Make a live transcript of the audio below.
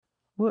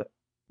What?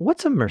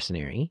 What's a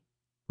mercenary?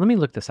 Let me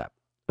look this up.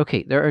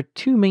 Okay, there are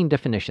two main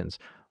definitions.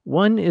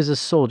 One is a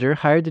soldier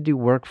hired to do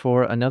work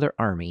for another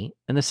army,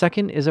 and the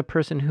second is a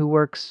person who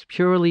works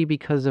purely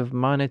because of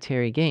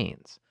monetary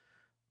gains.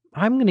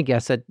 I'm going to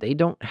guess that they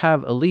don't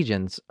have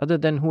allegiance other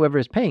than whoever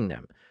is paying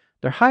them.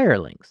 They're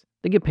hirelings.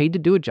 They get paid to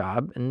do a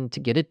job and to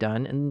get it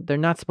done, and they're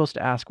not supposed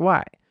to ask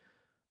why.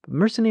 But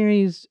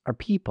mercenaries are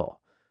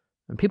people,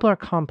 and people are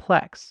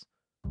complex.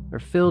 They're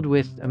filled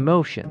with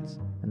emotions,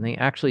 and they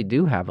actually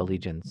do have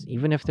allegiance,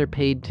 even if they're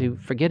paid to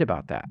forget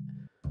about that.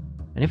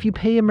 And if you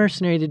pay a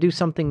mercenary to do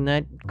something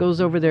that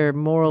goes over their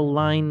moral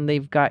line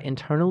they've got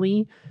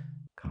internally,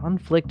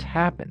 conflict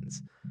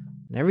happens,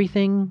 and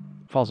everything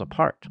falls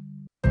apart.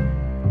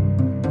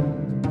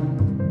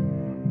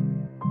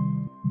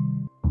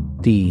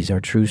 These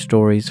are true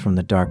stories from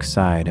the dark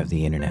side of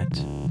the internet.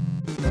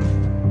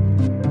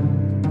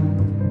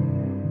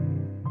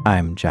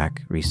 I'm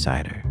Jack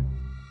Rhysider.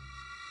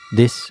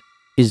 This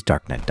is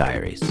Darknet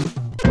Diaries.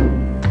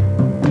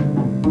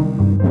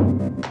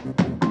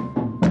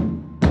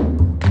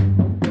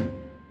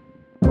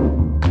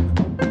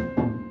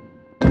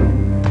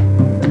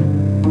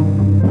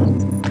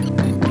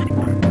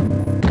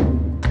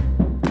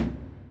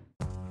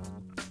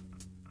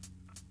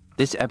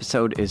 This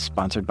episode is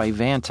sponsored by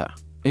Vanta.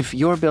 If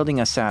you're building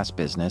a SaaS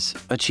business,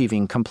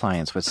 achieving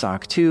compliance with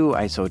SOC 2,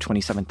 ISO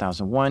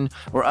 27001,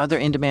 or other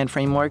in-demand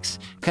frameworks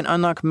can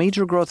unlock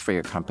major growth for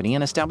your company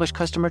and establish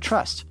customer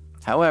trust.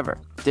 However,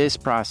 this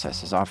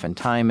process is often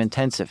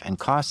time-intensive and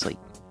costly.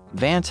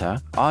 Vanta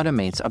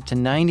automates up to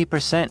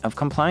 90% of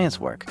compliance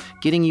work,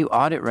 getting you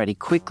audit-ready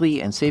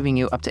quickly and saving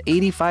you up to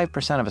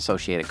 85% of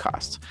associated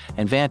costs.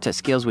 And Vanta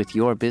scales with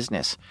your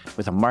business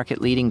with a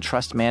market-leading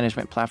trust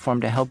management platform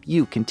to help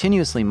you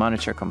continuously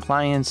monitor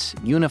compliance,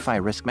 unify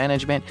risk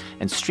management,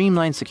 and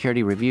streamline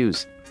security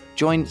reviews.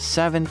 Join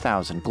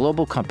 7,000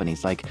 global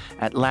companies like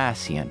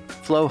Atlassian,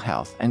 Flow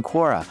Health, and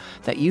Quora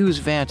that use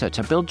Vanta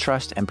to build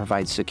trust and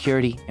provide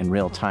security in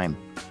real time.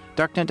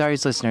 Darknet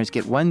Diaries listeners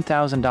get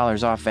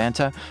 $1,000 off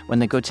Vanta when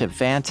they go to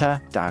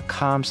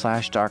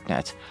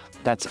vanta.com/darknet.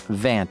 That's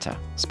Vanta,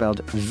 spelled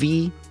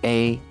V-A-N-T-A.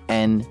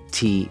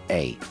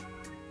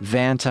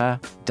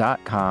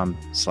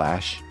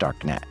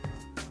 Vanta.com/darknet.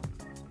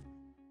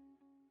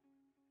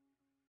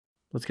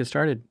 Let's get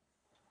started.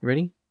 You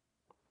ready?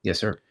 Yes,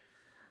 sir.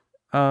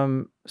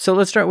 So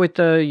let's start with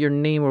your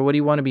name, or what do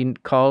you want to be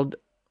called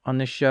on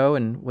this show,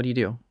 and what do you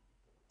do?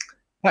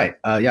 Hi.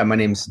 My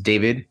name's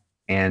David.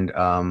 And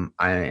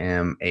I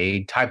am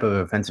a type of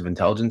offensive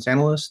intelligence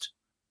analyst.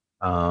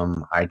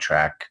 I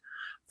track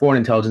foreign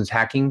intelligence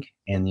hacking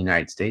in the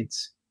United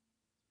States.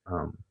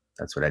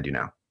 That's what I do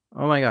now.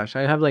 Oh my gosh,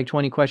 I have like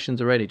 20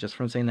 questions already just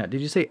from saying that.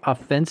 Did you say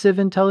offensive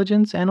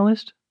intelligence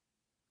analyst?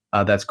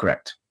 That's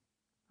correct.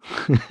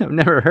 I've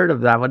never heard of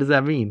that. What does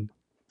that mean?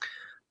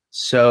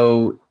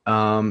 So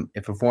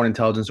if a foreign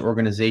intelligence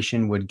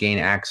organization would gain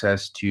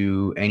access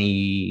to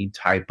any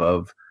type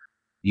of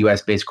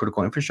U.S.-based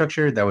critical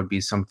infrastructure, that would be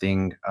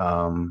something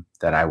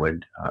that I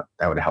would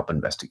help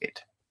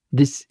investigate.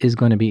 This is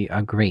going to be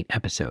a great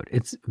episode.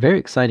 It's very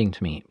exciting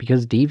to me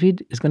because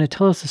David is going to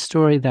tell us a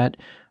story that,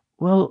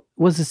 well,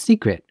 was a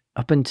secret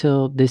up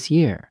until this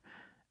year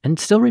and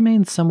still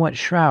remains somewhat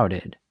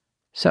shrouded.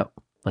 So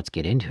let's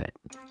get into it.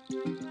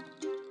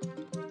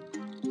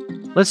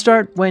 Let's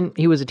start when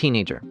he was a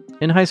teenager.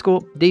 In high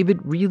school, David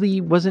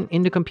really wasn't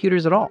into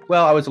computers at all.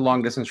 Well, I was a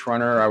long-distance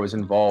runner. I was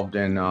involved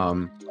in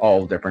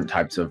all different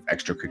types of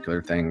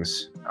extracurricular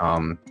things,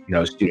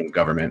 student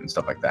government and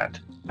stuff like that.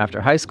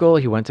 After high school,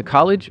 he went to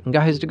college and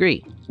got his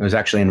degree. It was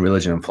actually in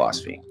religion and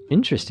philosophy.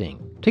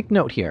 Interesting. Take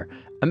note here.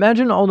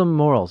 Imagine all the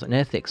morals and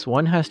ethics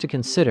one has to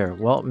consider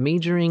while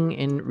majoring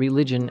in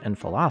religion and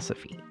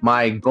philosophy.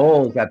 My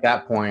goals at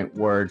that point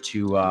were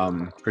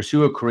to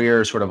pursue a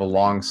career sort of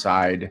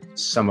alongside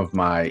some of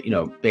my,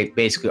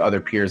 basically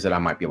other peers that I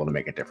might be able to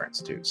make a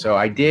difference to. So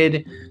I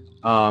did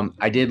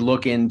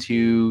look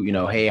into,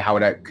 hey,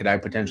 could I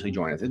potentially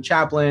join as a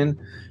chaplain?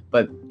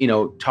 But,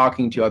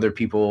 talking to other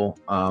people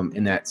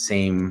in that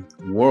same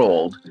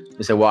world,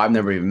 they said, well, I've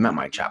never even met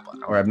my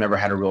chaplain, or I've never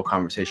had a real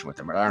conversation with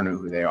them, or I don't know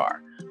who they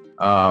are.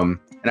 And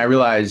I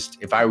realized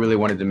if I really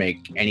wanted to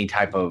make any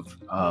type of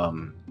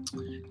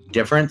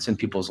difference in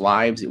people's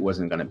lives, it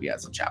wasn't going to be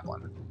as a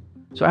chaplain.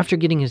 So after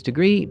getting his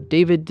degree,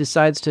 David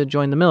decides to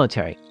join the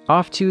military.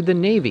 Off to the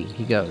Navy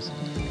he goes.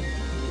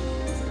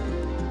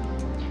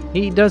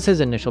 He does his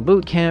initial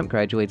boot camp,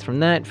 graduates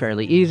from that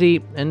fairly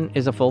easy, and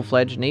is a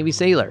full-fledged Navy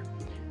sailor.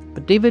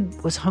 But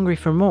David was hungry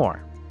for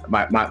more.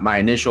 My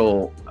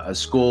initial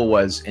school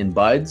was in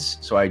BUDS,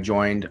 so I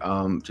joined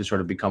to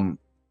sort of become,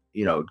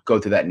 go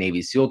through that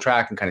Navy SEAL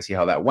track and kind of see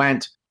how that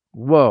went.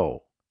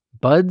 Whoa.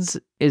 BUDS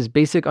is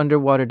basic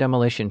underwater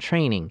demolition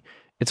training.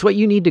 It's what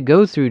you need to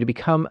go through to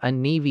become a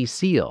Navy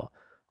SEAL.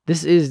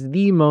 This is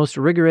the most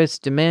rigorous,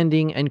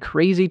 demanding, and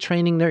crazy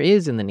training there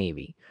is in the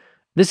Navy.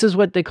 This is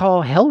what they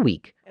call Hell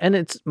Week, and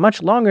it's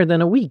much longer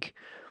than a week.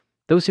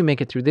 Those who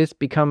make it through this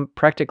become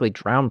practically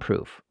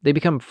drown-proof. They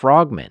become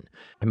frogmen.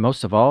 And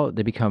most of all,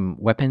 they become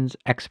weapons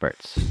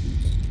experts.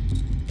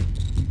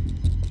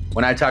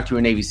 when I talked to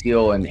a Navy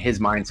SEAL, and his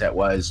mindset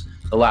was,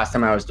 the last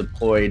time I was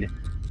deployed,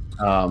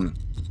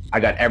 I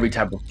got every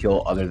type of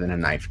kill other than a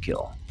knife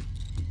kill.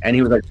 And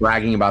he was like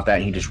bragging about that.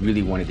 And he just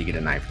really wanted to get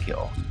a knife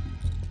kill.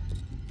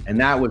 And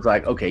that was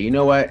like, okay, you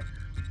know what?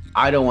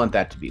 I don't want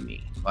that to be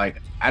me.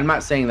 Like, I'm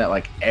not saying that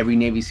like every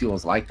Navy SEAL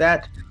is like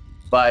that,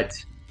 but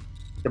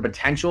the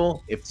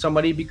potential, if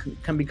somebody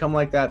can become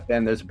like that,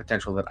 then there's a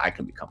potential that I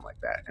can become like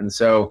that. And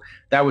so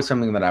that was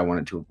something that I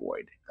wanted to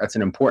avoid. That's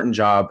an important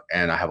job,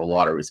 and I have a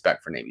lot of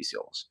respect for Navy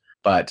SEALs.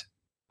 But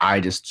I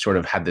just sort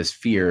of had this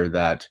fear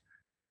that,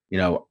 you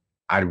know,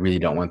 I really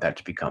don't want that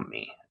to become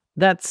me.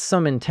 That's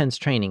some intense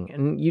training,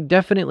 and you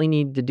definitely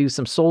need to do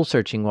some soul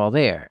searching while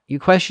there. You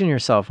question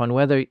yourself on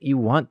whether you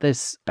want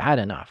this bad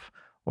enough,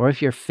 or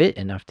if you're fit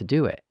enough to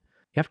do it.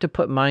 You have to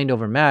put mind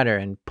over matter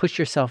and push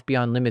yourself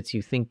beyond limits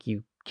you think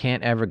you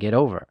can't ever get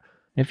over.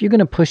 And if you're going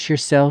to push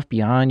yourself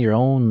beyond your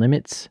own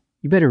limits,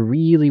 you better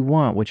really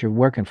want what you're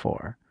working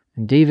for.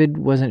 And David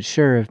wasn't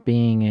sure if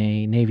being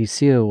a Navy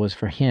SEAL was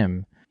for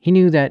him. He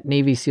knew that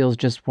Navy SEALs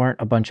just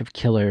weren't a bunch of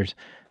killers,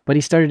 but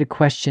he started to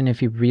question if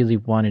he really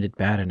wanted it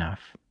bad enough.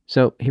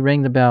 So he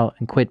rang the bell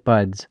and quit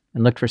BUD/S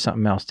and looked for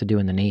something else to do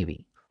in the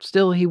Navy.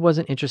 Still, he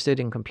wasn't interested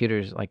in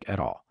computers at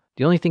all.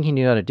 The only thing he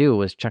knew how to do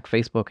was check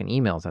Facebook and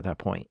emails at that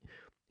point.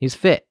 He's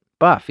fit,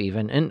 buff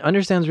even, and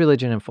understands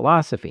religion and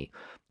philosophy.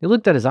 He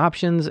looked at his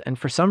options, and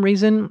for some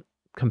reason,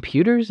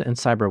 computers and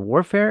cyber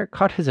warfare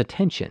caught his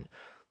attention.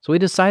 So he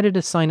decided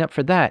to sign up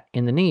for that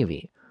in the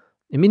Navy.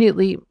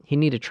 Immediately, he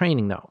needed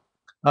training though.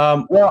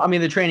 Well, I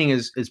mean, the training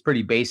is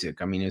pretty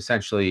basic. I mean,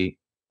 essentially,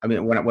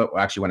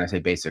 when I say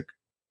basic,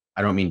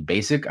 I don't mean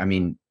basic. I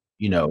mean,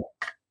 you know,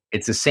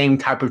 it's the same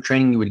type of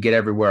training you would get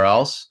everywhere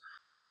else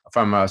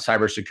from a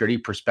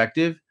cybersecurity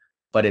perspective,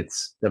 but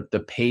it's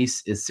the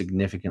pace is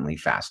significantly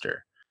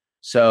faster.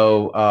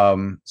 So,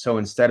 so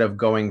instead of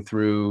going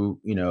through,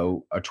 you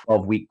know, a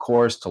 12-week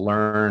course to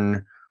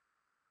learn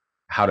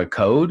how to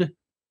code,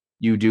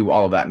 you do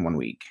all of that in 1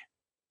 week.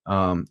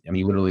 I mean,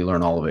 you literally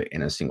learn all of it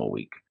in a single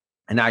week.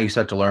 And now you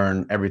start to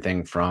learn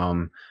everything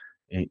from,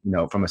 you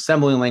know, from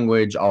assembly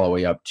language all the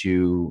way up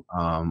to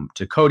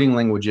coding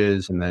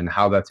languages, and then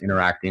how that's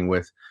interacting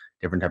with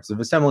different types of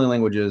assembly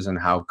languages, and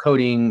how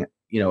coding,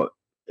 you know,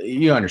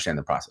 you understand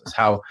the process,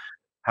 how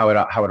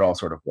it all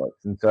sort of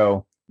works. And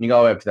so you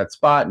go up to that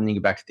spot, and you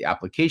get back to the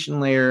application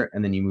layer,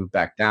 and then you move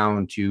back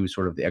down to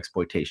sort of the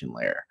exploitation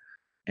layer.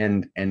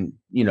 And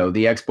you know,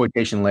 the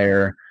exploitation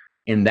layer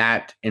in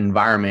that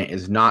environment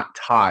is not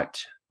taught.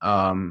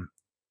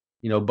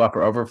 You know,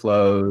 buffer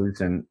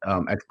overflows and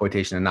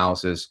exploitation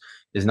analysis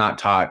is not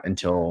taught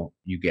until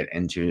you get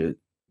into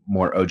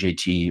more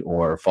OJT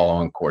or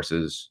follow-on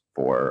courses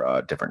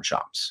for different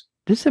shops.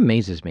 This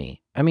amazes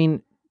me. I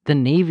mean, the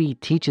Navy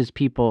teaches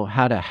people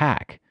how to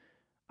hack.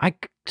 I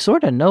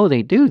sort of know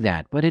they do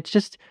that, but it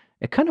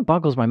kind of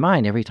boggles my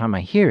mind every time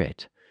I hear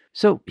it.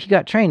 So he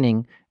got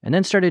training and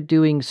then started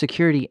doing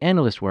security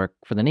analyst work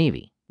for the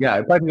Navy. Yeah,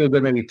 it probably took a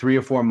good maybe 3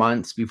 or 4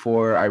 months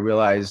before I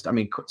realized. I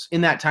mean, in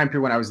that time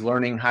period when I was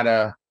learning how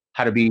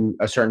to be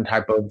a certain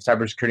type of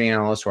cybersecurity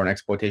analyst or an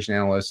exploitation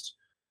analyst,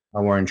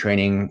 or in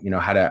training, you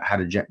know, how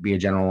to be a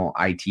general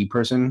IT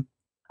person,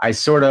 I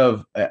sort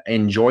of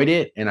enjoyed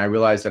it, and I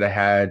realized that I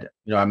had,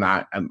 you know,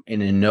 I'm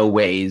in no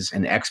ways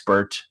an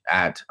expert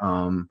at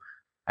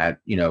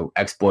you know,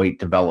 exploit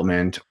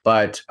development,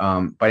 but I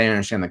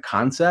understand the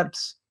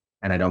concepts,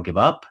 and I don't give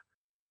up.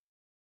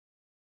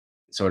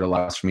 So it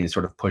allows for me to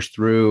sort of push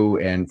through.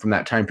 And from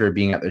that time period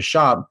being at the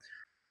shop,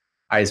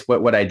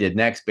 what I did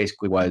next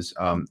basically was,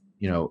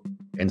 you know,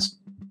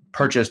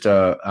 purchased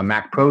a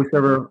Mac Pro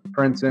server,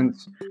 for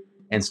instance,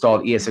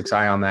 installed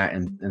ESXi on that,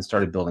 and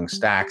started building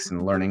stacks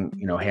and learning,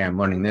 you know, hey, I'm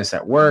learning this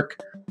at work.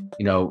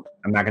 You know,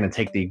 I'm not going to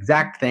take the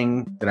exact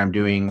thing that I'm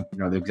doing, you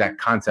know, the exact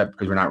concept,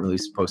 because we're not really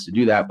supposed to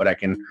do that, but I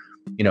can,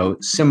 you know,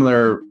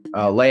 similar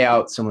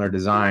layout, similar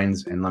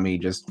designs, and let me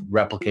just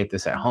replicate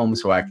this at home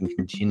so I can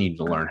continue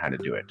to learn how to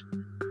do it.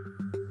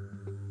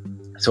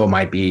 So it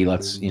might be,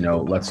 let's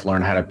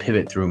learn how to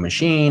pivot through a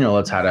machine, or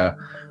let's how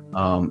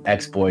to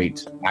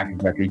exploit Active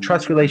Directory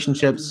trust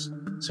relationships,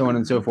 so on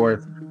and so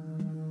forth.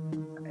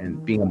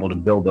 And being able to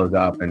build those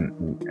up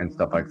and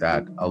stuff like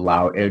that,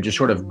 it just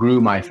sort of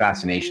grew my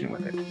fascination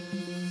with it.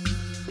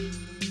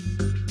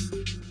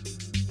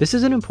 This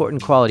is an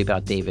important quality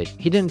about David.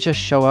 He didn't just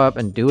show up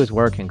and do his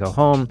work and go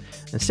home.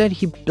 Instead,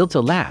 he built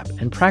a lab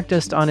and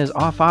practiced on his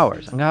off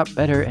hours and got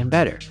better and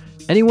better.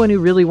 Anyone who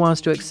really wants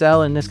to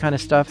excel in this kind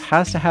of stuff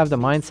has to have the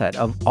mindset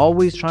of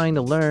always trying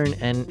to learn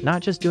and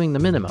not just doing the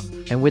minimum.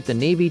 And with the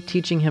Navy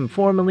teaching him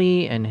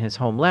formally and his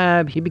home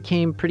lab, he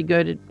became pretty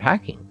good at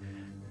hacking.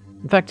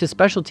 In fact, his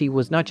specialty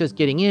was not just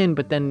getting in,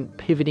 but then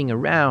pivoting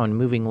around,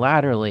 moving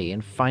laterally,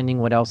 and finding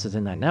what else is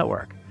in that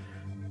network.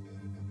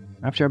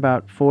 After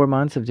about 4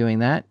 months of doing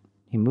that,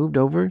 he moved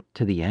over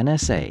to the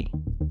NSA.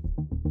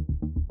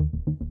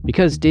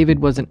 Because David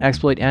was an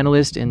exploit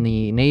analyst in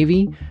the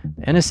Navy,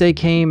 the NSA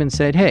came and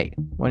said, hey,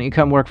 why don't you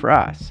come work for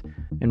us?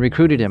 And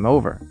recruited him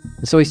over.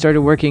 And so he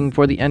started working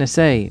for the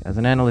NSA as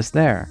an analyst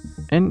there.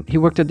 And he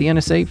worked at the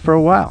NSA for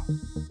a while.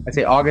 I'd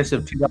say August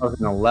of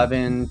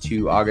 2011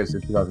 to August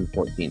of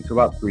 2014, so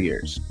about 3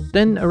 years.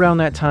 Then around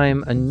that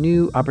time, a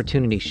new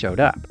opportunity showed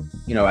up.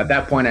 At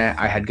that point,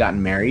 I had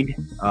gotten married.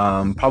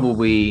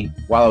 Probably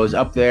while I was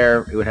up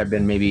there, it would have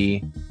been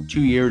maybe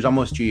 2 years,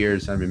 almost 2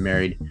 years I've been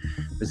married.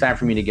 It was time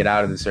for me to get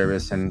out of the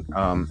service, and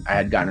I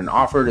had gotten an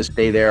offer to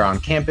stay there on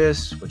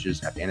campus, which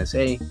is at the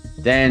NSA.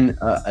 Then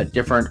a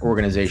different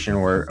organization,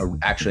 or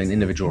actually an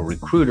individual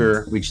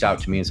recruiter, reached out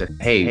to me and said,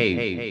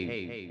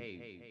 hey.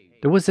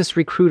 There was this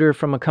recruiter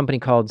from a company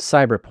called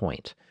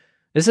Cyberpoint.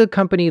 This is a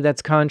company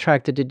that's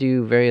contracted to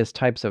do various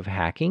types of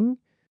hacking.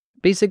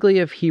 Basically,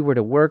 if he were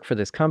to work for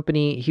this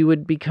company, he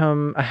would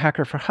become a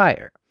hacker for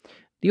hire.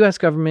 The US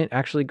government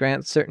actually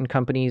grants certain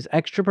companies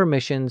extra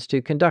permissions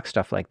to conduct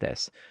stuff like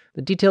this.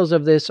 The details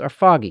of this are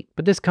foggy,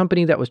 but this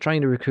company that was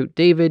trying to recruit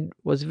David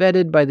was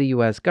vetted by the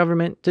US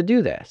government to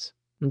do this.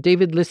 And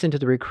David listened to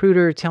the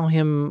recruiter tell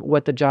him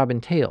what the job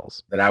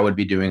entails. That I would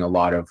be doing a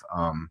lot of,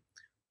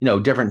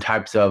 different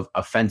types of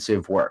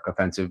offensive work,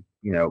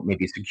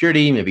 maybe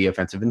security, maybe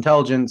offensive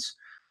intelligence.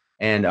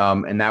 And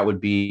that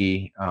would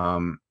be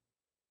sort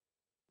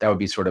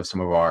of some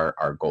of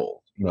our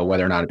goals,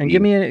 whether or not. And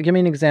give me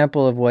an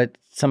example of what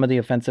some of the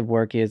offensive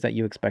work is that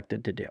you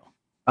expected to do.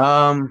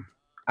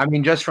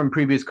 Just from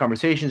previous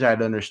conversations, I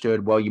had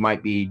understood, well, you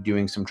might be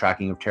doing some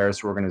tracking of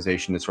terrorist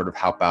organizations to sort of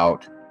help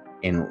out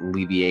and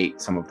alleviate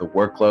some of the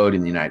workload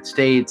in the United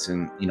States.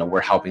 And,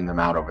 we're helping them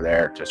out over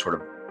there to sort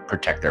of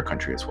protect their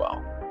country as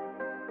well.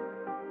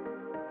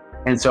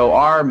 And so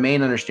our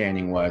main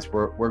understanding was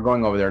we're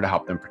going over there to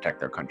help them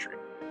protect their country.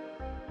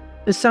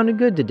 This sounded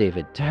good to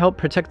David, to help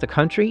protect the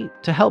country,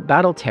 to help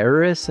battle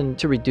terrorists, and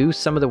to reduce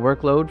some of the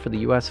workload for the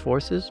US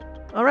forces.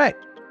 All right.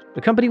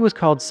 The company was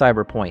called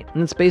Cyberpoint,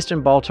 and it's based in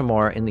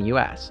Baltimore in the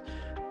US.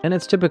 And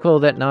it's typical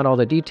that not all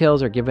the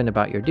details are given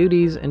about your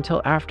duties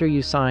until after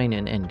you sign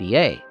an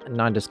NDA, a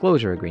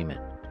non-disclosure agreement.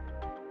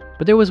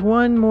 But there was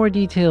one more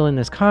detail in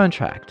this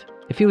contract.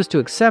 If he was to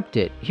accept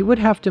it, he would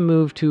have to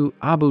move to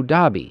Abu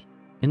Dhabi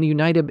in the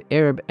United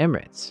Arab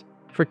Emirates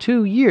for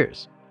 2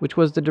 years, which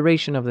was the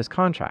duration of this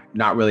contract.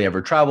 Not really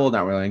ever traveled,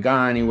 not really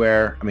gone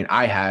anywhere.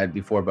 I had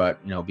before, but,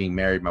 being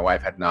married, my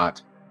wife had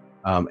not.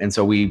 And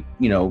so we,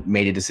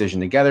 made a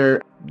decision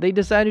together. They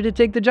decided to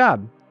take the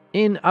job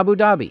in Abu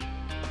Dhabi.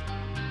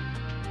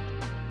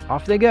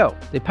 Off they go.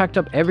 They packed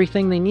up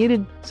everything they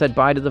needed, said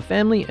bye to the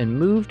family, and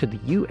moved to the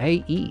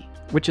UAE,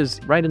 which is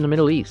right in the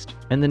Middle East.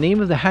 And the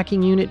name of the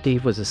hacking unit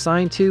Dave was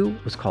assigned to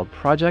was called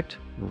Project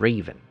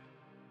Raven.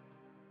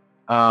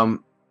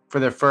 For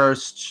the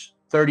first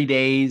 30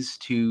 days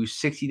to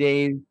 60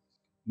 days,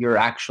 you're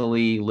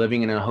actually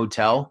living in a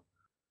hotel.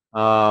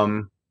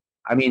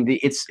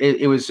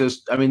 It was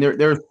just,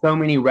 there are so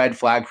many red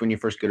flags when you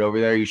first get over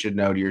there. You should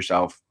know to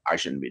yourself, I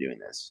shouldn't be doing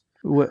this.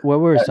 What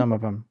were some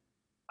of them?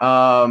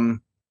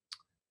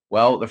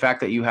 Well, the fact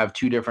that you have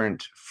 2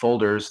 different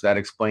folders that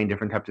explain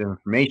different types of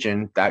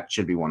information, that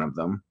should be one of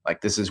them.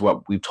 Like, this is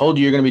what we've told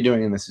you you're going to be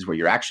doing, and this is what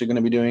you're actually going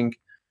to be doing.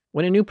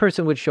 When a new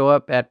person would show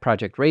up at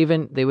Project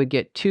Raven, they would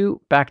get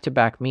 2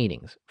 back-to-back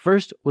meetings.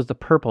 First was the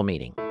Purple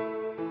meeting.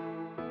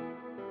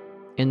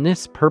 In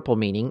this Purple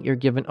meeting, you're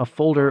given a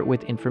folder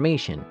with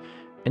information,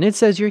 and it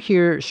says you're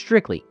here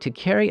strictly to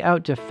carry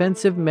out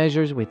defensive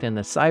measures within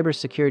the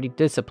cybersecurity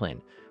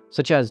discipline,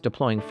 such as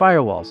deploying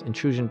firewalls,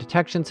 intrusion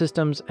detection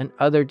systems, and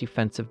other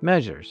defensive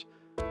measures.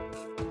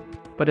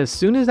 But as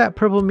soon as that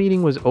Purple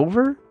meeting was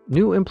over,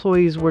 new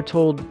employees were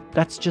told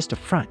that's just a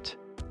front.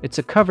 It's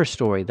a cover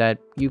story that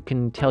you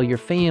can tell your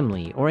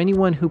family or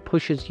anyone who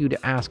pushes you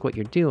to ask what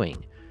you're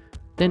doing.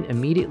 Then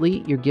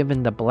immediately you're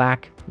given the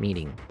Black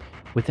meeting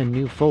with a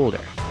new folder.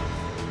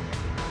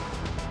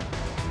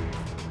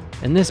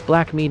 In this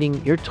Black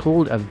meeting, you're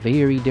told a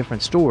very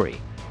different story.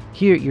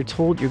 Here, you're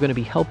told you're going to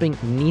be helping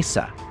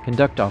NISA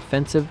conduct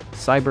offensive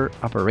cyber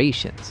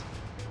operations.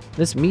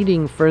 This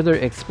meeting further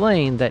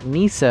explained that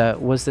NISA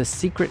was the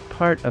secret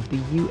part of the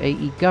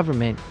UAE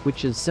government,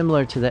 which is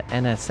similar to the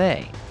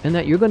NSA, and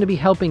that you're going to be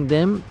helping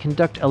them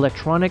conduct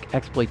electronic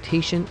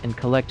exploitation and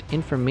collect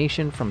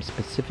information from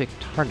specific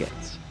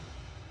targets.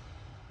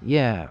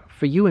 Yeah,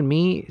 for you and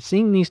me,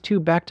 seeing these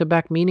 2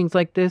 back-to-back meetings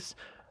like this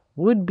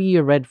would be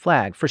a red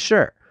flag, for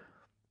sure.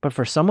 But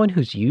for someone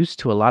who's used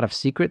to a lot of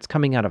secrets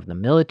coming out of the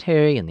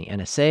military and the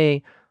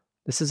NSA,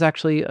 this is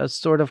actually a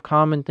sort of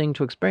common thing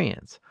to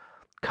experience.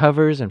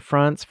 Covers and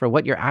fronts for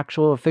what your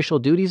actual official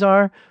duties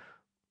are,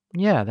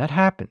 yeah, that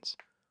happens.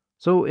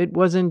 So it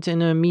wasn't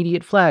an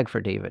immediate flag for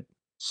David.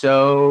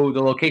 So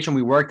the location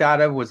we worked out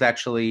of was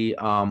actually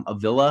a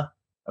villa,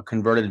 a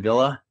converted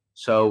villa.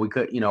 So we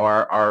could,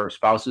 our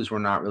spouses were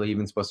not really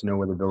even supposed to know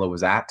where the villa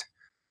was at,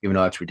 even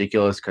though that's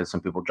ridiculous because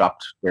some people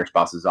dropped their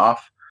spouses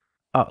off.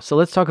 Oh, so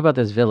let's talk about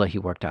this villa he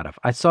worked out of.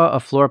 I saw a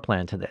floor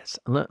plan to this.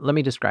 Let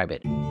me describe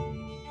it.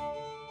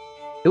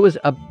 It was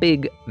a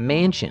big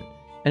mansion,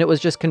 and it was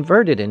just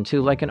converted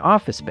into like an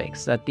office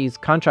space that these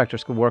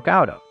contractors could work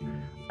out of.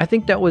 I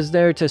think that was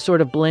there to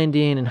sort of blend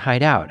in and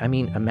hide out. I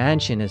mean, a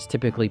mansion is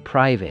typically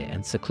private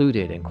and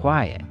secluded and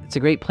quiet. It's a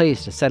great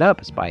place to set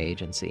up a spy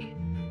agency.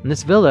 And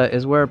this villa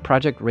is where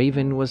Project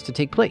Raven was to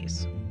take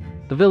place.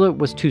 The villa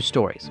was 2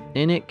 stories,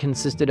 and it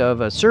consisted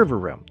of a server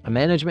room, a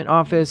management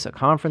office, a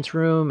conference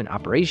room, an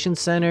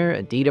operations center,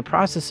 a data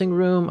processing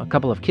room, a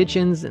couple of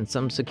kitchens, and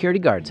some security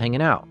guards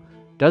hanging out.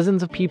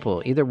 Dozens of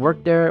people either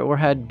worked there or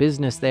had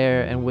business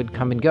there and would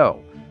come and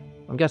go.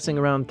 I'm guessing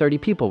around 30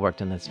 people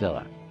worked in this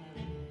villa.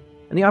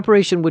 And the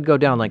operation would go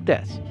down like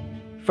this.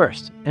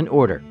 First, an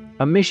order.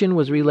 A mission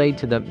was relayed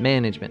to the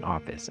management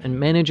office, and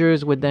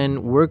managers would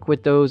then work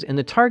with those in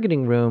the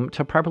targeting room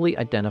to properly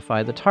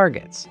identify the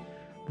targets.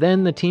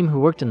 Then the team who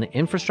worked in the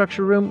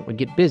infrastructure room would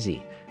get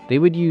busy. They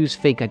would use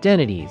fake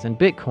identities and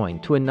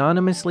Bitcoin to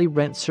anonymously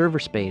rent server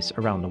space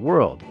around the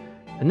world.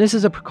 And this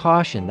is a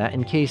precaution that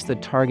in case the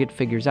target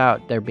figures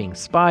out they're being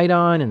spied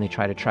on and they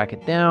try to track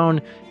it down,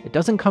 it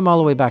doesn't come all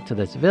the way back to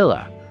this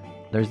villa.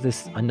 There's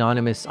this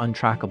anonymous,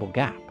 untrackable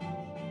gap.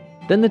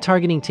 Then the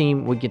targeting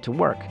team would get to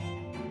work,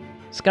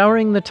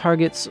 scouring the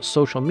target's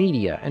social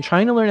media and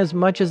trying to learn as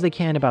much as they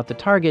can about the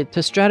target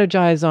to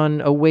strategize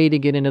on a way to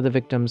get into the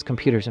victim's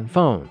computers and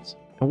phones.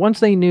 And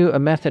once they knew a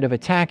method of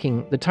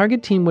attacking, the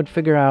target team would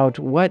figure out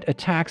what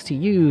attacks to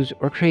use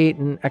or create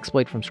an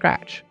exploit from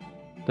scratch.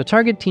 The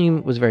target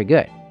team was very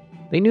good.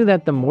 They knew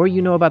that the more you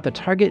know about the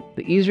target,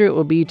 the easier it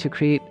will be to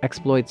create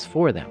exploits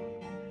for them.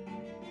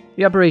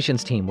 The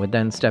operations team would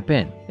then step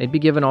in. They'd be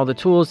given all the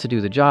tools to do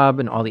the job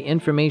and all the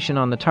information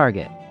on the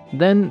target.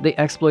 Then they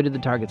exploited the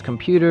target's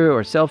computer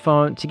or cell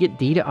phone to get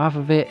data off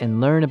of it and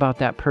learn about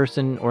that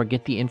person or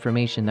get the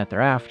information that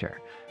they're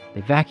after.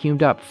 They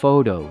vacuumed up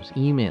photos,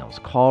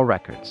 emails, call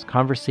records,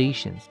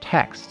 conversations,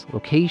 texts,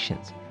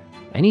 locations,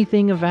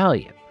 anything of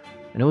value.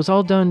 And it was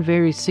all done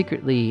very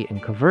secretly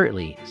and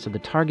covertly, so the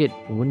target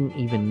wouldn't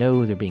even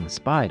know they're being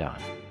spied on.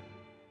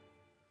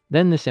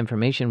 Then this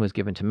information was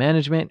given to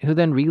management, who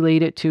then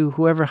relayed it to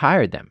whoever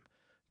hired them.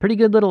 Pretty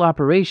good little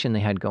operation they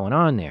had going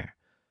on there.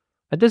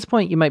 At this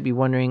point, you might be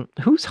wondering,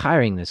 who's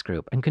hiring this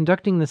group and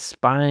conducting the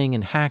spying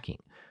and hacking?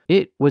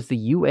 It was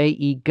the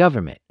UAE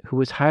government who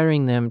was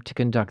hiring them to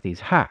conduct these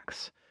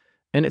hacks.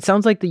 And it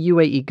sounds like the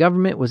UAE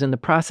government was in the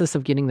process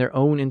of getting their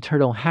own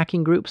internal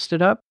hacking group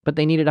stood up, but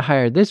they needed to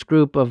hire this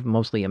group of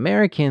mostly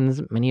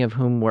Americans, many of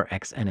whom were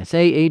ex-NSA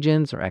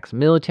agents or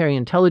ex-military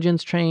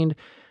intelligence trained.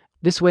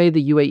 This way,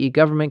 the UAE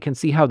government can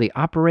see how they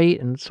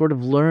operate and sort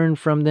of learn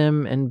from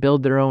them and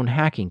build their own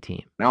hacking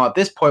team. Now, at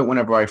this point,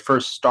 whenever I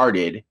first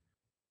started,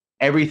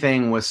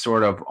 everything was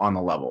sort of on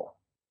the level.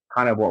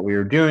 Kind of what we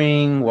were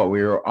doing, what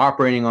we were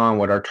operating on,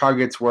 what our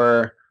targets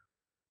were.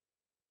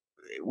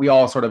 We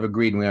all sort of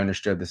agreed and we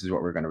understood this is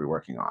what we're going to be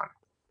working on.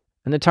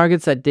 And the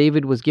targets that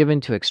David was given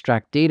to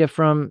extract data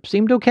from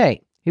seemed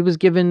okay. He was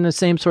given the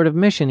same sort of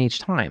mission each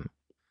time.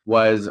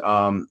 Was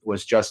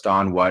just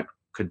on what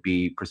could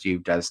be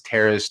perceived as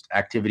terrorist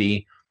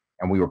activity,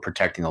 and we were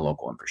protecting the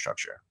local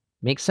infrastructure.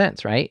 Makes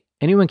sense, right?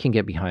 Anyone can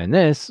get behind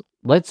this.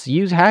 Let's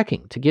use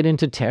hacking to get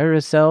into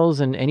terrorist cells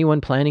and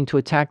anyone planning to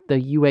attack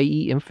the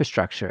UAE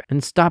infrastructure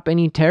and stop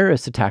any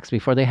terrorist attacks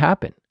before they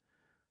happen.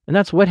 And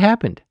that's what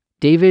happened.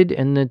 David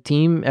and the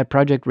team at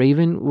Project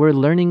Raven were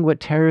learning what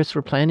terrorists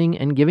were planning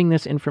and giving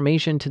this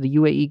information to the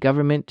UAE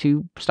government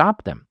to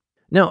stop them.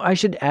 Now, I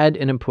should add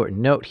an important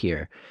note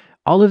here.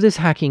 All of this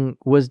hacking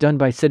was done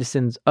by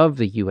citizens of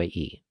the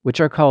UAE, which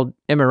are called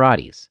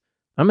Emiratis.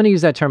 I'm going to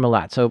use that term a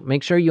lot, so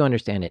make sure you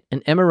understand it.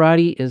 An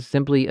Emirati is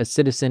simply a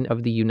citizen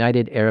of the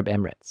United Arab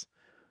Emirates.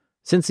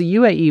 Since the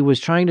UAE was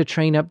trying to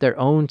train up their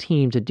own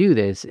team to do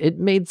this, it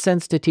made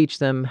sense to teach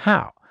them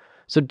how.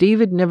 So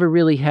David never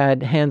really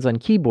had hands on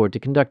keyboard to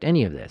conduct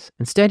any of this.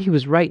 Instead, he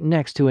was right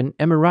next to an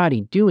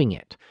Emirati doing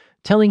it,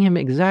 telling him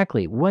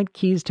exactly what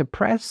keys to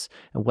press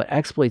and what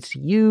exploits to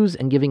use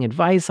and giving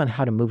advice on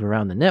how to move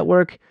around the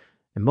network.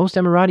 And most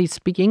Emiratis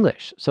speak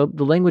English, so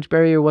the language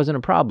barrier wasn't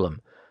a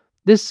problem.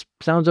 This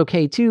sounds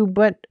okay too,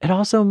 but it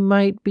also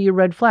might be a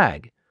red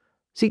flag.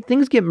 See,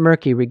 things get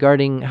murky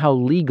regarding how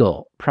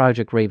legal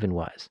Project Raven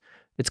was.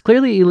 It's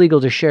clearly illegal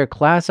to share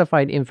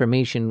classified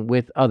information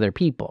with other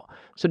people,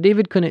 so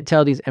David couldn't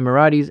tell these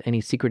Emiratis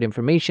any secret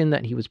information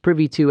that he was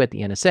privy to at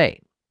the NSA.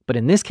 But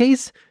in this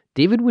case,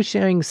 David was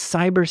sharing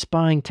cyber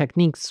spying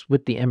techniques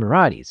with the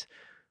Emiratis.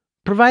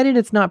 Provided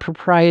it's not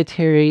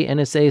proprietary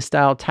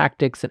NSA-style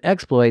tactics and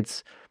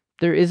exploits,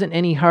 there isn't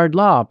any hard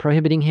law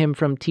prohibiting him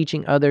from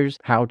teaching others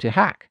how to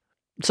hack,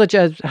 such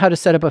as how to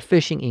set up a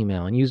phishing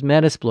email and use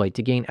Metasploit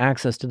to gain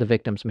access to the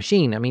victim's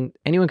machine. I mean,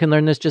 anyone can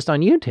learn this just on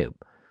YouTube.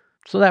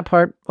 So that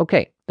part,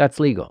 okay, that's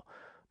legal.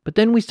 But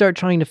then we start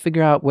trying to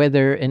figure out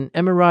whether an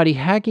Emirati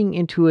hacking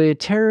into a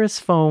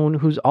terrorist phone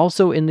who's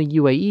also in the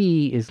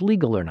UAE is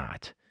legal or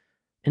not.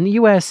 In the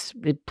US,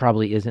 it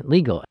probably isn't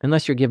legal,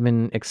 unless you're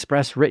given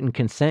express written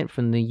consent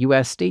from the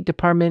US State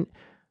Department.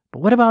 But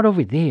what about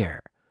over there?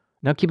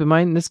 Now keep in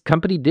mind, this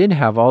company did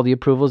have all the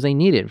approvals they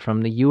needed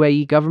from the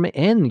UAE government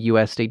and the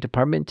US State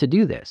Department to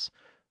do this.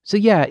 So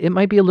yeah, it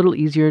might be a little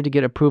easier to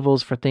get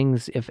approvals for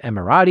things if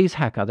Emiratis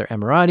hack other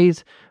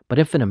Emiratis, but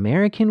if an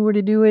American were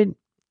to do it,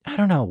 I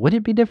don't know, would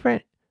it be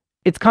different?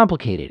 It's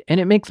complicated, and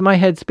it makes my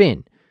head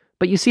spin.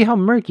 But you see how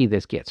murky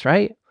this gets,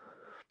 right?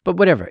 But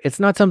whatever, it's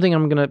not something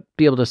I'm going to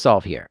be able to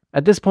solve here.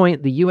 At this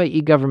point, the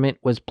UAE government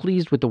was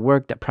pleased with the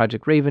work that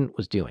Project Raven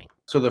was doing.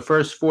 So the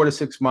first 4 to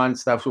 6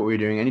 months, that's what we were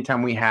doing.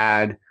 Anytime we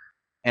had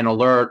an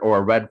alert or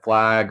a red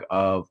flag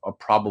of a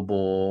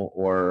probable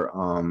or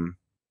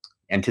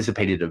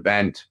anticipated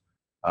event,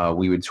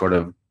 we would sort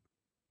of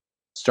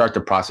start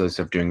the process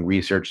of doing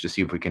research to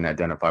see if we can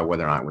identify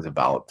whether or not it was a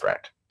valid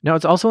threat. Now,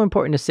 it's also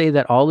important to say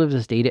that all of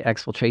this data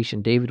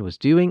exfiltration David was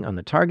doing on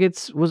the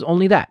targets was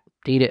only that,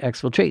 data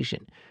exfiltration.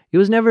 He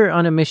was never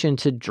on a mission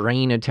to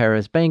drain a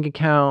terrorist bank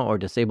account or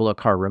disable a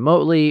car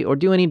remotely or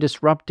do any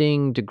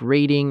disrupting,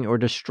 degrading, or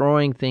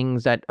destroying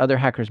things that other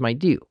hackers might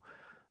do.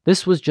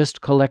 This was just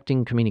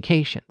collecting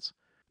communications.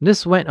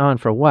 This went on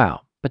for a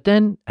while, but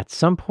then at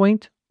some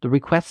point, the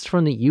requests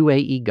from the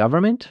UAE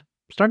government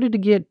started to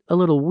get a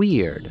little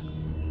weird.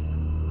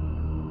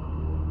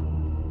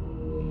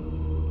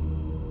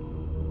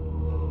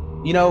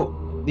 You know,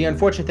 the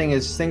unfortunate thing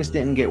is things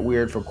didn't get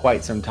weird for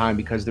quite some time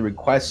because the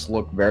requests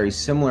look very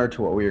similar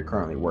to what we are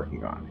currently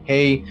working on.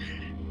 Hey,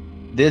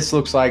 this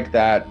looks like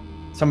that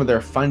some of their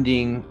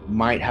funding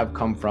might have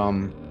come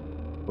from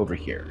over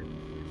here.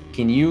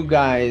 Can you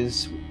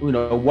guys,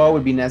 what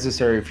would be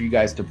necessary for you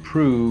guys to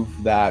prove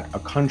that a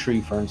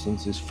country, for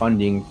instance, is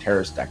funding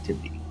terrorist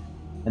activity?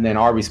 And then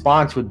our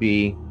response would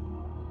be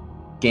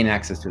gain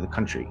access to the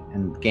country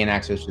and gain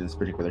access to this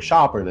particular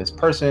shop or this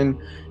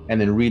person, and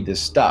then read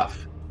this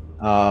stuff.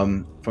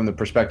 From the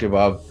perspective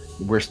of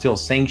we're still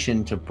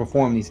sanctioned to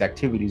perform these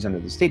activities under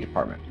the State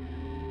Department.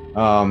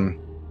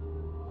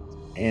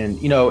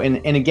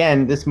 And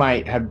again, this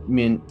might have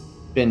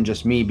been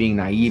just me being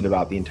naive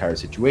about the entire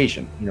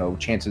situation.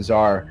 Chances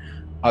are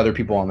other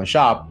people on the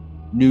shop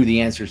knew the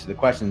answers to the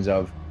questions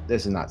of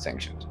this is not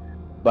sanctioned.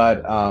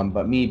 But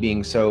me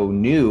being so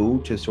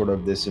new to sort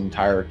of this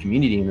entire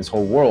community and this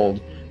whole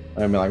world,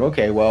 I'm like,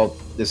 okay, well,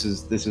 this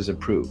is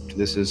approved.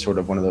 This is sort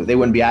of one of those. They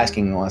wouldn't be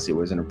asking unless it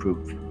was an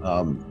approved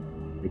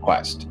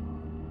request.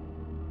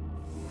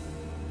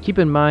 Keep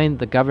in mind,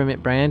 the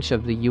government branch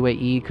of the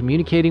UAE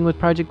communicating with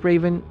Project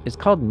Raven is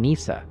called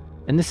NISA,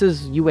 and this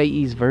is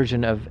UAE's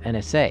version of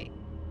NSA.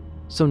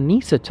 So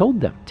NISA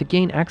told them to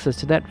gain access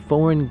to that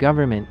foreign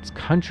government's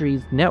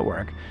country's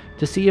network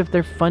to see if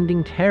they're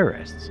funding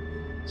terrorists.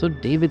 So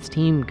David's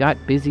team got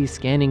busy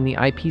scanning the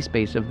IP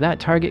space of that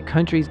target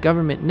country's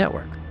government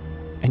network.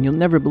 And you'll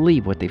never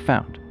believe what they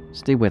found.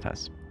 Stay with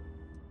us.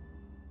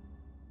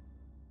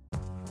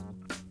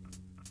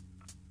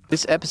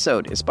 This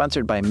episode is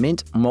sponsored by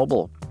Mint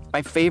Mobile.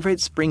 My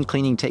favorite spring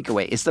cleaning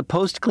takeaway is the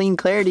post-clean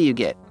clarity you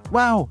get.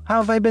 Wow, how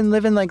have I been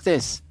living like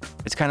this?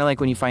 It's kind of like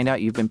when you find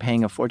out you've been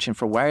paying a fortune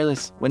for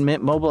wireless when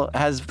Mint Mobile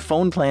has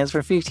phone plans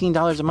for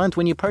 $15 a month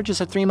when you purchase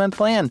a 3-month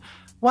plan.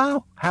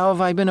 Wow, how have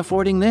I been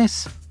affording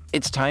this?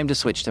 It's time to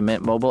switch to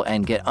Mint Mobile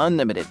and get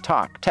unlimited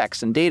talk,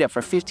 text, and data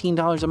for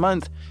 $15 a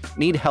month.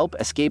 Need help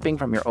escaping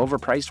from your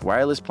overpriced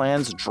wireless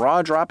plans,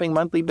 jaw-dropping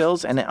monthly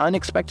bills, and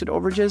unexpected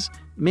overages?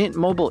 Mint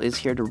Mobile is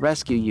here to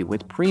rescue you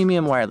with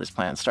premium wireless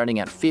plans starting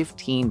at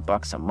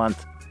 $15 a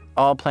month.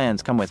 All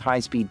plans come with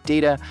high-speed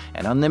data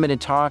and unlimited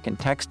talk and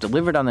text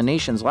delivered on the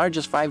nation's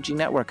largest 5G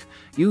network.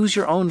 Use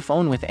your own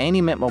phone with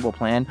any Mint Mobile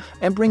plan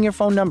and bring your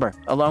phone number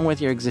along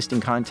with your existing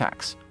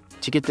contacts.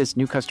 To get this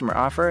new customer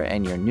offer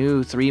and your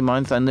new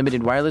 3-month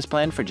unlimited wireless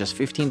plan for just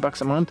 $15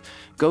 a month,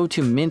 go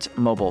to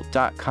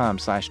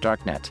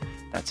mintmobile.com/darknet.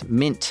 That's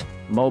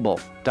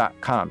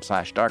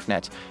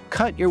mintmobile.com/darknet.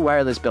 Cut your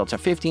wireless bill to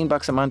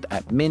 $15 a month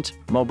at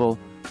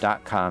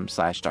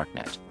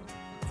mintmobile.com/darknet.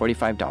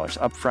 $45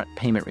 upfront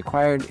payment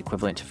required,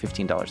 equivalent to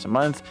 $15 a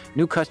month.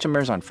 New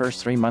customers on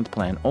first 3-month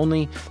plan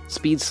only.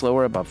 Speed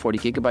slower above 40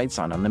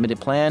 gigabytes on unlimited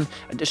plan.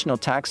 Additional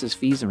taxes,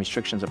 fees, and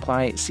restrictions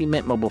apply. See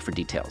Mint Mobile for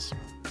details.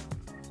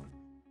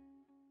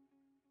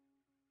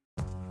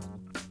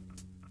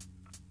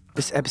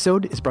 This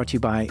episode is brought to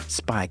you by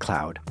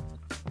SpyCloud.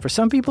 For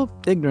some people,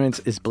 ignorance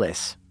is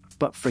bliss.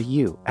 But for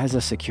you, as a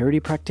security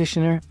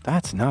practitioner,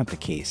 that's not the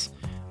case.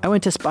 I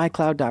went to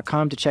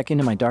spycloud.com to check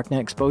into my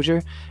darknet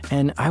exposure,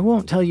 and I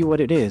won't tell you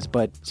what it is,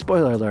 but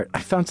spoiler alert, I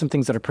found some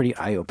things that are pretty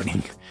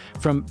eye-opening.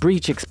 From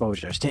breach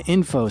exposures to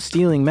info,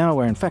 stealing,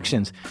 malware,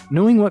 infections,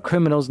 knowing what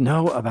criminals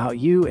know about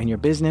you and your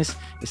business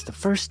is the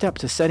first step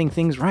to setting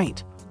things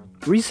right.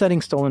 Resetting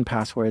stolen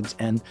passwords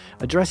and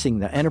addressing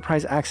the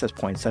enterprise access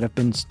points that have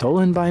been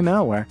stolen by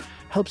malware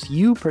helps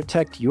you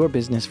protect your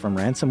business from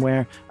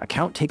ransomware,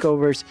 account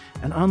takeovers,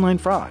 and online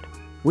fraud.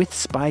 With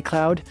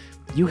SpyCloud,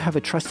 you have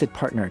a trusted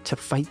partner to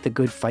fight the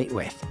good fight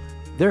with.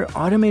 Their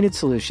automated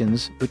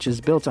solutions, which is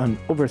built on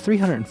over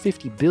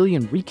 350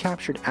 billion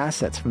recaptured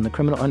assets from the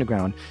criminal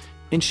underground,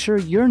 ensure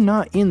you're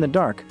not in the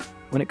dark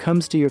when it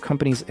comes to your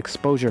company's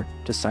exposure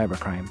to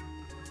cybercrime.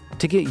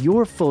 To get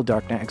your full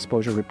darknet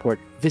exposure report,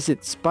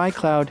 visit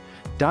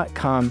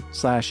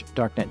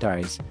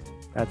spycloud.com/darknetdiaries.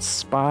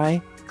 That's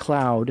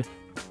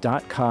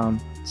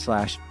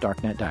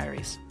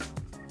spycloud.com/darknetdiaries.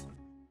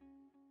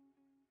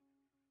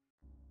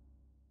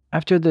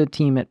 After the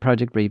team at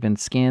Project Raven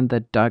scanned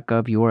the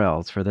 .gov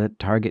URLs for the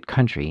target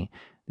country,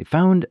 they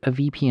found a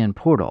VPN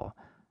portal,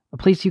 a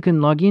place you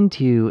can log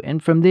into,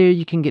 and from there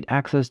you can get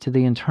access to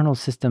the internal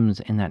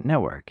systems in that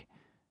network.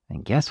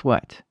 And guess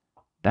what?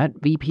 That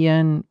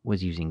VPN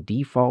was using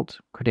default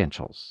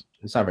credentials.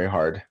 It's not very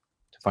hard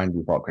to find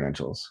default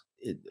credentials.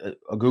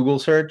 A Google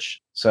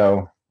search.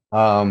 So,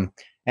 and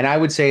I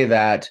would say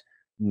that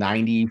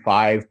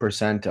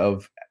 95%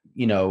 of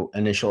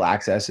initial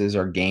accesses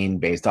are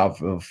gained based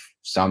off of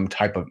some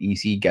type of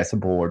easy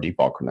guessable or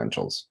default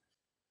credentials.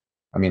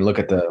 I mean, look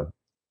at the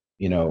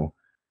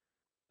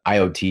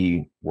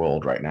IoT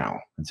world right now.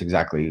 That's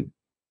exactly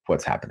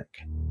what's happening.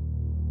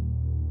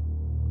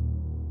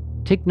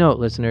 Take note,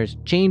 listeners,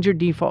 change your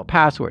default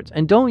passwords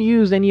and don't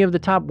use any of the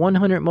top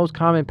 100 most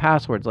common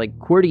passwords like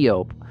QWERTY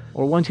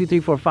or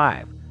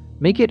 12345.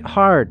 Make it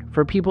hard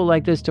for people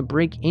like this to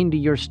break into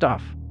your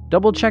stuff.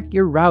 Double check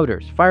your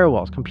routers,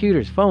 firewalls,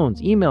 computers,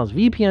 phones, emails,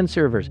 VPN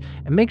servers,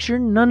 and make sure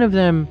none of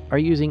them are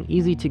using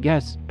easy to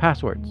guess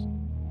passwords.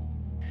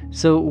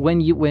 So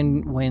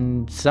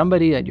when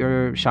somebody at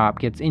your shop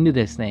gets into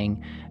this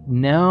thing,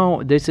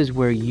 now this is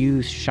where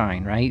you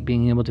shine, right?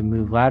 Being able to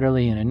move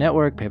laterally in a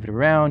network, pivot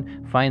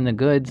around, find the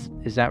goods.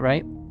 Is that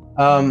right?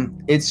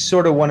 It's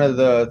sort of one of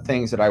the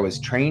things that I was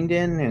trained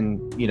in,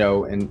 and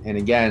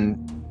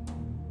again,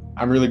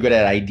 I'm really good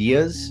at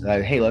ideas.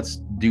 Hey, let's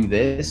do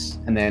this,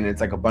 and then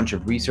it's like a bunch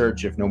of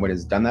research if nobody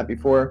has done that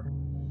before.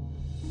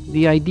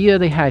 The idea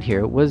they had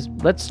here was,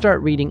 let's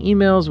start reading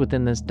emails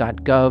within this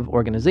 .gov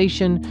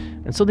organization,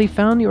 and so they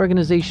found the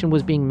organization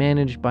was being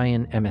managed by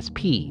an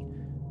MSP.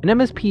 An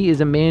MSP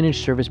is a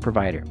managed service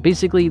provider.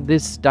 Basically,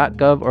 this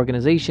 .gov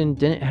organization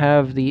didn't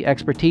have the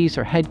expertise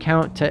or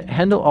headcount to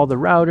handle all the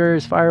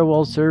routers,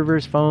 firewalls,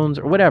 servers, phones,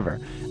 or whatever,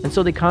 and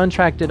so they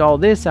contracted all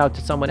this out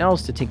to someone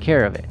else to take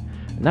care of it.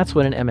 And that's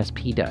what an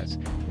MSP does.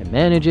 It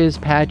manages,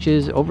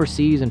 patches,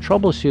 oversees, and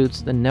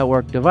troubleshoots the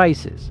network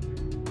devices.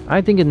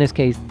 I think in this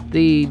case,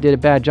 they did a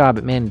bad job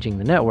at managing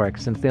the network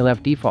since they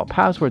left default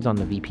passwords on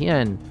the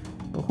VPN,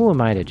 but who am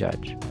I to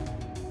judge?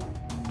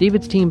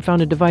 David's team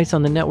found a device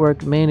on the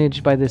network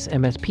managed by this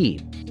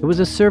MSP. It was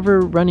a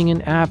server running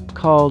an app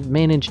called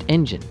Managed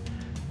Engine,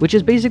 which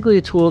is basically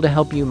a tool to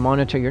help you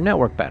monitor your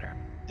network better.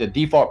 The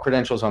default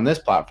credentials on this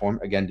platform,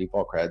 again,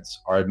 default creds,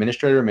 are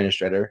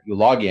administrator. You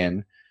log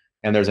in,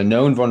 and there's a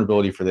known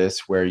vulnerability for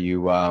this where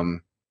you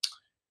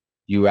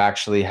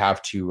actually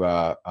have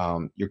to,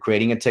 you're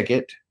creating a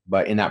ticket,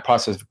 but in that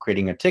process of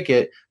creating a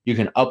ticket, you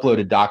can upload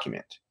a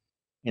document.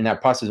 In that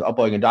process of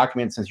uploading a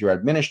document, since you're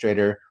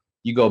administrator,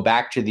 you go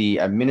back to the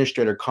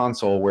administrator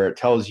console where it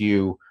tells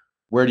you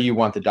where do you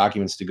want the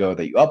documents to go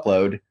that you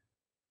upload,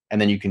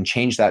 and then you can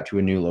change that to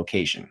a new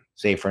location.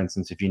 Say, for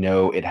instance, if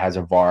it has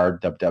a var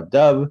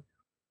www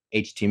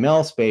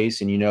HTML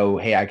space, and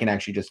hey, I can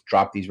actually just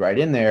drop these right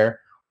in there.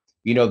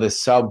 The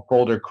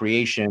subfolder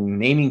creation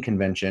naming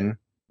convention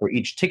for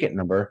each ticket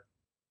number.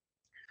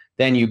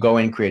 Then you go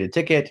in, create a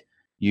ticket,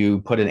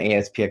 you put an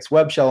ASPX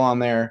web shell on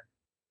there,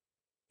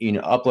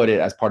 upload it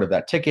as part of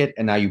that ticket,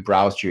 and now you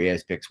browse to your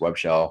ASPX web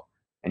shell,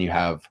 and you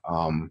have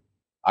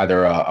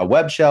either a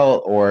web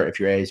shell, or if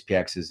your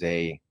ASPX is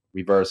a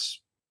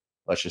reverse,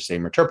 let's just say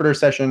interpreter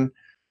session,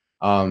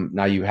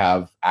 now you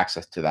have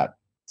access to that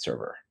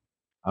server.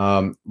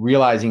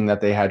 Realizing that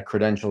they had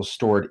credentials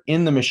stored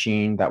in the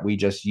machine, that we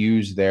just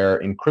used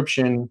their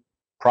encryption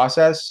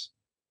process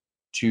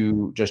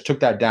to just took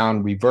that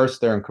down,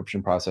 reversed their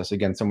encryption process.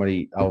 Again,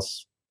 somebody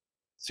else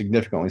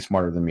significantly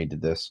smarter than me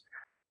did this.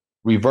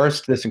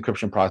 Reversed this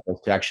encryption process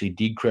to actually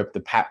decrypt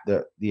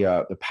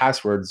the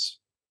passwords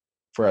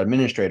for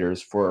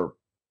administrators for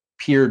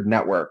peered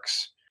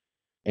networks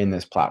in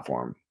this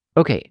platform.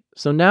 Okay,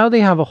 so now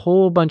they have a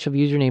whole bunch of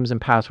usernames and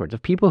passwords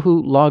of people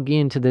who log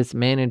into this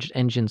Managed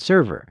Engine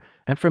server.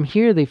 And from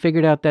here, they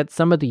figured out that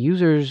some of the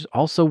users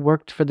also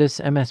worked for this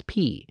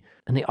MSP.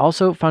 And they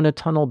also found a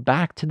tunnel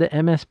back to the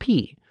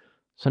MSP.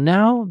 So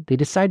now they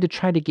decide to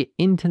try to get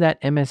into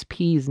that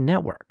MSP's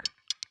network.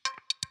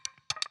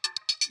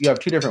 You have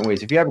two different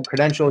ways. If you have a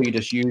credential, you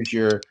just use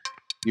your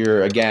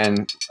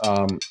again,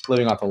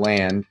 living off the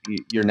land,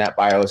 your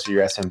NetBIOS or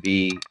your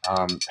SMB,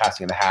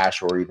 passing the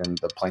hash or even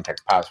the plain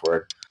text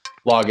password.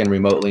 Log in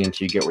remotely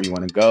until you get where you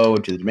want to go,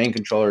 to the domain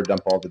controller,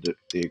 dump all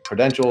the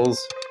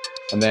credentials,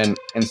 and then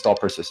install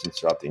persistence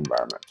throughout the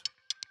environment.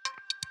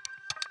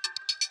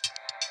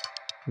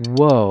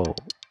 Whoa.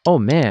 Oh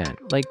man,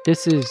 do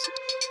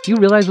you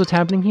realize what's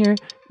happening here?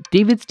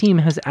 David's team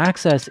has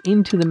access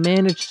into the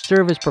managed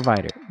service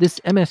provider, this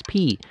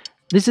MSP.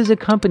 This is a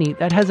company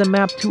that has a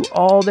map to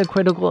all the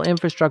critical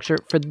infrastructure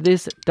for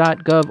this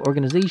 .gov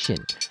organization.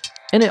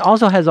 And it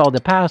also has all the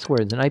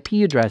passwords and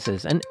IP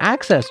addresses and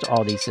access to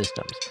all these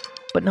systems.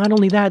 But not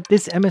only that,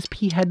 this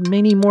MSP had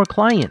many more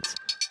clients,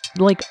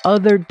 like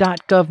other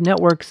 .gov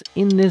networks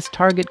in this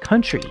target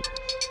country.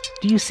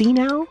 Do you see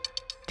now?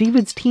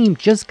 David's team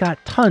just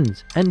got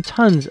tons and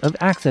tons of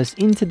access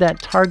into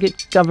that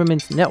target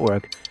government's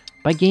network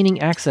by gaining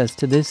access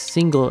to this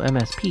single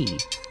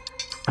MSP.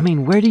 I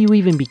mean, where do you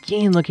even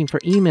begin looking for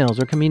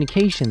emails or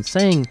communications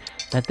saying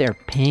that they're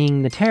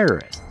paying the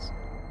terrorists?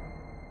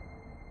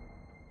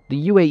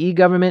 The UAE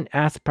government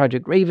asked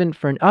Project Raven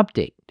for an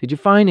update. Did you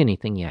find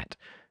anything yet?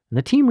 And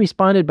the team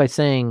responded by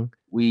saying,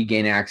 we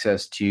gain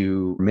access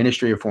to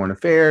Ministry of Foreign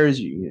Affairs,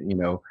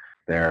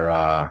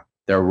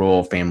 their their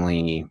royal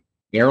family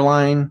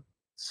airline,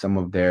 some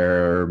of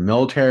their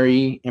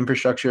military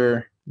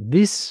infrastructure.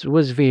 This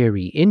was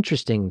very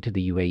interesting to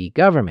the UAE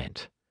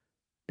government.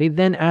 They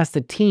then asked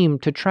the team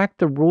to track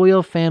the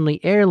royal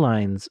family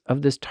airlines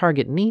of this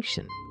target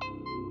nation.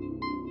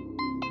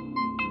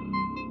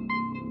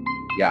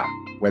 Yeah,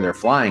 where they're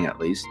flying at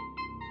least.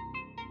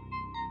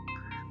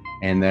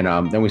 And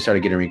then we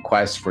started getting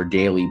requests for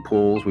daily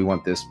pulls. We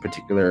want this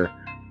particular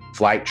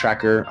flight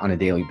tracker on a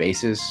daily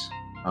basis.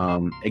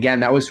 Again,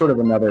 that was sort of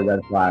another red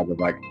flag of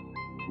like,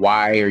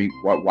 why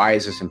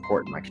is this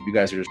important? Like, if you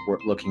guys are just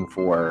looking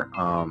for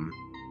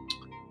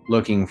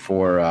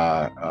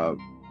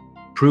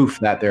proof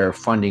that they're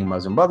funding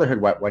Muslim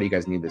Brotherhood, why do you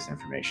guys need this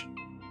information?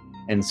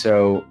 And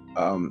so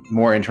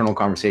more internal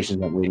conversations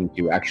went leading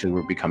to actually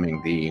we're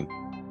becoming the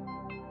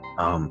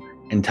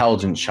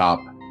intelligence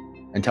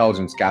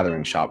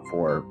gathering shop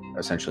for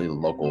essentially the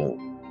local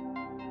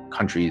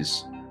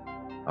country's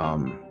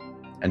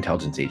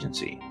intelligence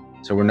agency.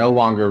 So we're no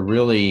longer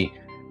really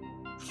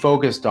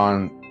focused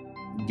on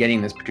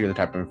getting this particular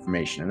type of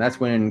information. And that's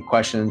when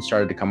questions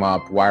started to come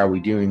up. Why are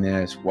we doing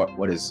this?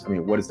 What is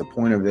the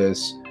point of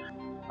this?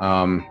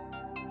 And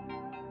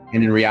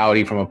in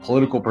reality, from a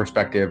political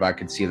perspective, I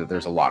could see that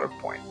there's a lot of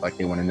points. Like,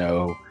 they want to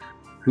know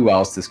who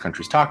else this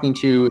country's talking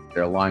to, if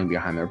they're lying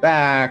behind their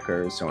back,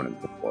 or so on and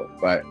so forth.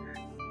 But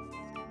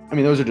I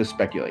mean, those are just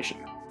speculation.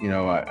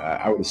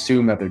 I would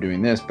assume that they're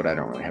doing this, but I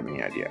don't really have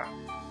any idea.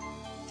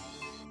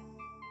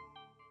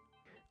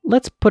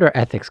 Let's put our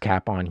ethics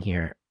cap on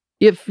here.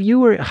 If you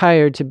were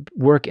hired to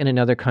work in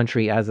another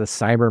country as a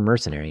cyber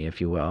mercenary, if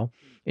you will,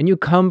 and you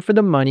come for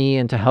the money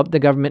and to help the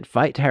government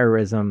fight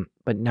terrorism,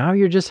 but now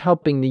you're just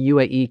helping the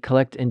UAE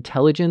collect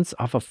intelligence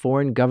off a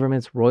foreign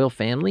government's royal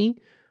family,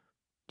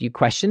 do you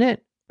question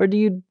it? Or do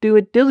you do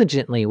it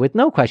diligently with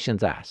no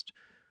questions asked?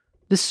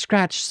 This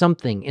scratched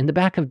something in the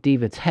back of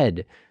David's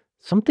head.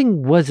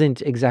 Something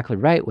wasn't exactly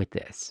right with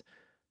this.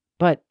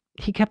 But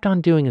he kept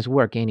on doing his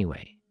work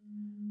anyway.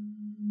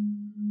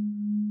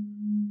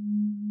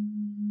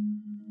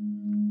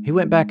 He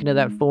went back into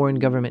that foreign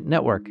government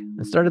network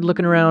and started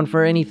looking around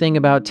for anything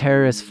about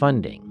terrorist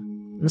funding.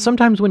 And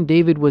sometimes when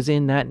David was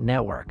in that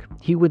network,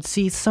 he would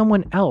see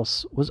someone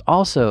else was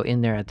also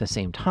in there at the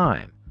same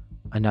time.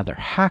 Another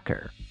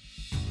hacker.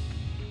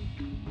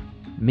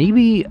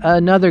 Maybe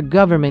another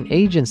government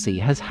agency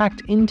has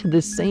hacked into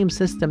this same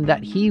system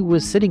that he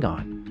was sitting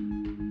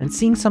on. And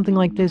seeing something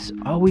like this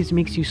always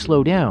makes you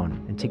slow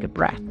down and take a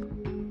breath.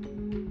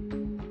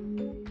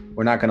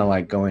 We're not going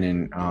to go in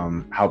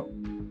and help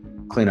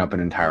clean up an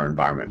entire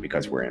environment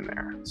because we're in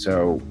there.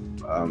 So,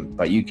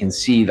 but you can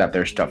see that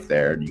there's stuff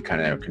there. You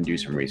kind of can do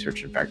some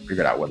research, in fact,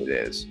 figure out what it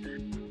is.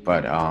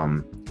 But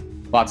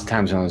lots of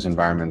times in those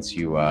environments,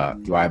 you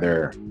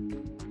either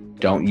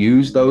don't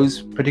use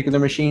those particular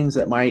machines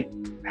that might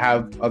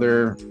have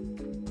other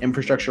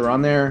infrastructure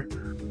on there,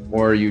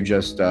 or you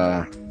just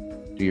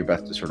do your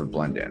best to sort of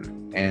blend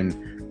in.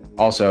 And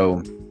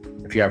also,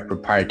 if you have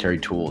proprietary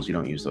tools, you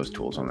don't use those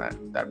tools on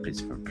that piece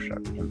of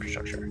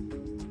infrastructure.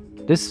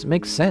 This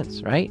makes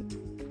sense, right?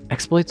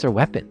 Exploits are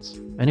weapons.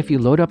 And if you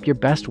load up your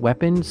best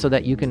weapon so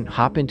that you can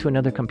hop into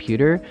another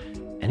computer,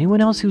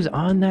 anyone else who's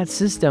on that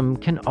system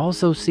can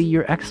also see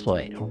your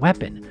exploit or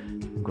weapon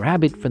and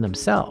grab it for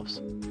themselves.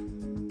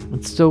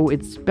 And so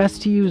it's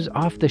best to use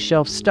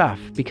off-the-shelf stuff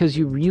because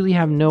you really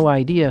have no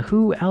idea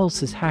who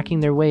else is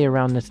hacking their way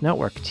around this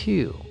network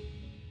too.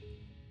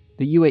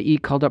 The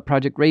UAE called up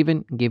Project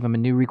Raven and gave them a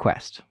new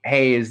request.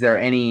 Hey, is there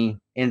any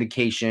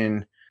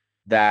indication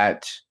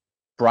that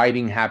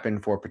bribing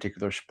happened for a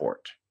particular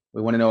sport?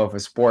 We want to know if a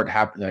sport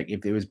happened, like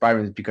if it was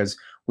bribing, because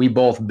we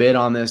both bid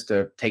on this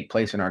to take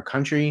place in our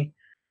country,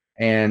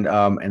 and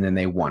then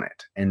they won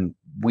it. And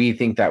we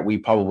think that we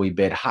probably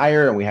bid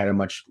higher and we had a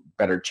much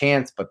better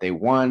chance, but they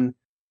won.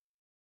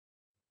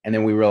 And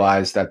then we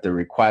realized that the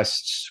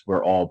requests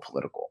were all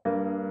political.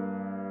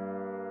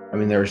 I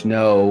mean, there's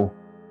no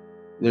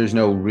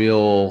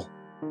real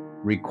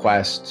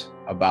request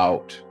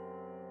about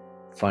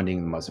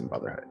funding the Muslim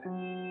Brotherhood.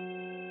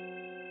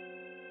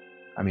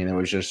 I mean, it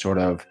was just sort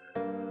of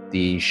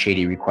the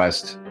shady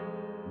request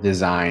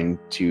designed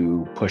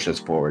to push us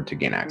forward to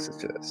gain access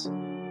to this.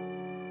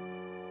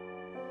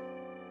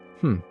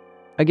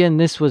 Again,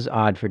 this was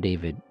odd for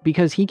David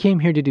because he came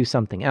here to do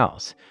something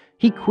else.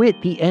 He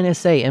quit the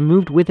NSA and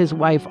moved with his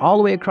wife all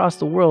the way across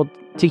the world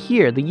to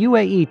here, the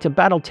UAE, to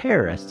battle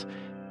terrorists.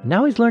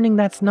 Now he's learning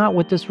that's not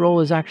what this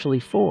role is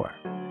actually for.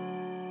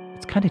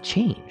 It's kind of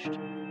changed.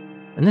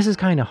 And this is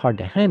kind of hard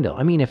to handle.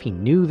 I mean, if he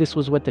knew this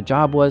was what the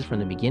job was from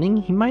the beginning,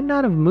 he might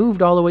not have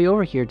moved all the way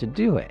over here to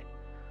do it.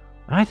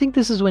 And I think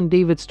this is when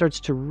David starts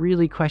to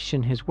really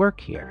question his work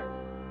here.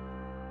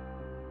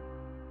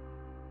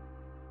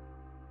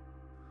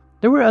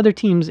 There were other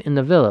teams in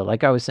the villa,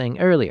 like I was saying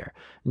earlier.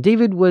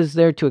 David was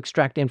there to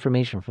extract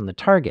information from the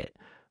target,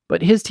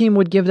 but his team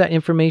would give that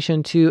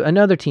information to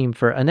another team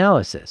for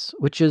analysis,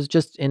 which is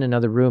just in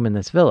another room in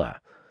this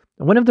villa.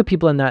 One of the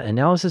people in that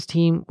analysis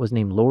team was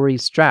named Laurie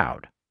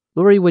Stroud.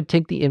 Lori would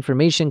take the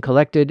information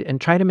collected and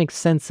try to make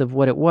sense of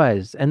what it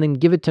was, and then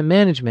give it to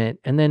management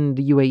and then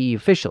the UAE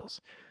officials.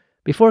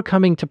 Before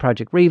coming to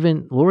Project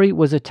Raven, Lori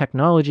was a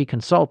technology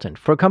consultant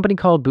for a company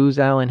called Booz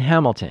Allen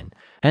Hamilton,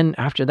 and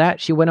after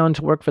that she went on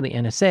to work for the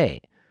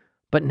NSA.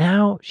 But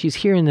now she's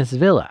here in this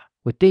villa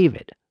with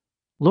David.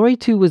 Lori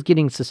too was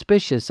getting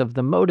suspicious of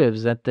the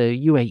motives that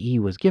the UAE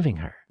was giving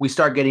her. We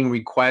start getting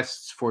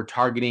requests for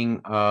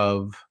targeting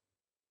of,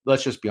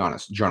 let's just be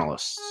honest,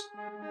 journalists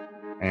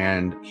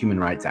and human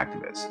rights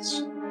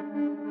activists.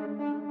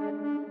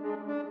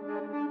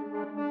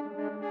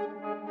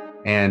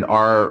 And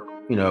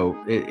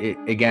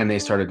again, they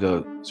started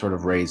to sort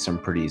of raise some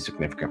pretty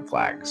significant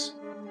flags.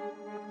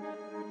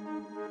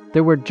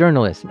 There were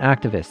journalists and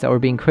activists that were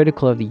being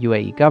critical of the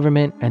UAE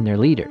government and their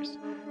leaders.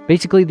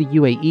 Basically, the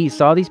UAE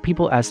saw these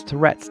people as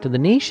threats to the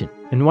nation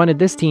and wanted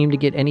this team to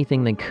get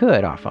anything they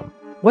could off them.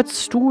 What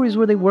stories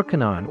were they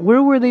working on?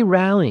 Where were they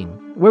rallying?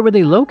 Where were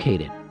they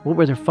located? What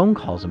were their phone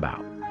calls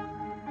about?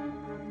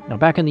 Now,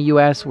 back in the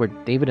US, where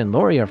David and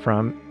Lori are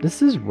from,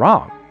 this is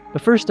wrong. The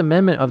First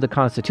Amendment of the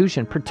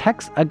Constitution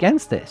protects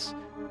against this.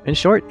 In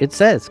short, it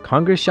says,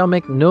 Congress shall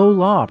make no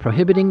law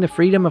prohibiting the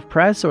freedom of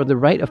press or the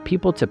right of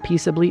people to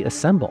peaceably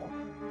assemble.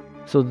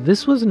 So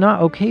this was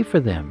not okay for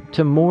them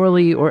to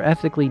morally or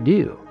ethically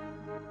do.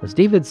 As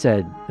David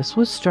said, this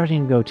was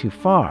starting to go too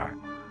far.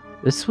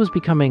 This was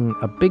becoming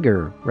a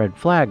bigger red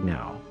flag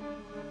now.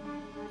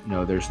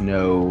 There's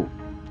no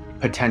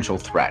potential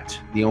threat.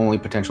 The only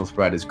potential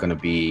threat is going to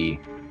be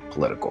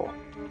political.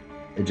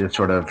 It just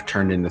sort of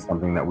turned into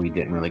something that we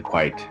didn't really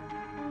quite,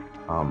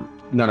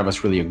 none of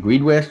us really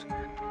agreed with.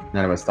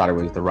 None of us thought it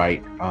was the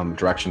right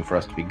direction for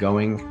us to be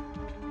going.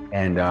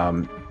 And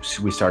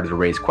we started to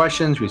raise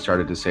questions. We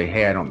started to say,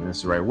 hey, I don't think this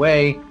is the right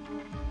way.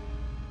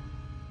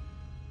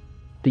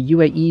 The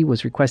UAE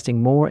was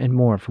requesting more and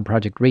more from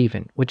Project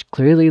Raven, which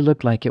clearly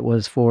looked like it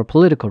was for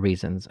political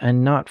reasons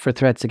and not for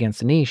threats against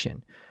the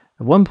nation.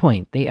 At one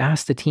point, they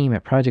asked the team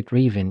at Project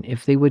Raven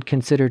if they would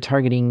consider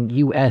targeting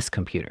US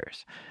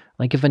computers.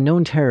 Like if a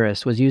known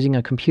terrorist was using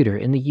a computer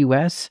in the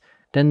US,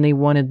 then they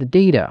wanted the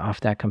data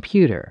off that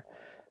computer.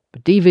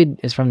 But David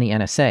is from the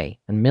NSA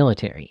and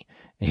military,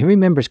 and he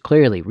remembers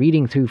clearly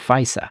reading through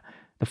FISA,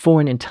 the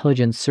Foreign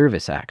Intelligence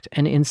Service Act,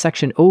 and in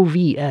section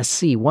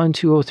OVSC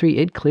 1203,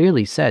 it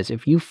clearly says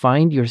if you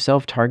find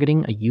yourself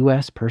targeting a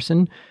US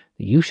person,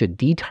 you should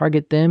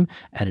detarget them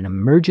at an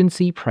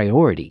emergency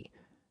priority.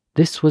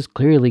 This was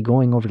clearly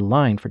going over the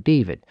line for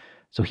David,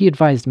 so he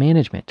advised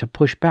management to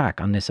push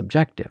back on this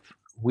objective.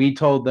 We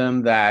told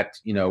them that,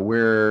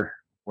 we're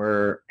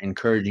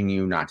encouraging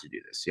you not to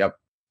do this. Yep.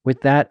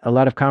 With that, a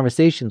lot of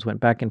conversations went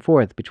back and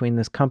forth between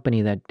this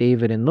company that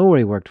David and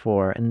Lori worked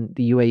for and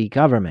the UAE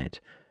government.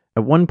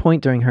 At one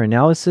point during her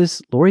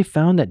analysis, Lori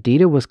found that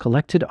data was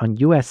collected on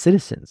US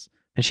citizens,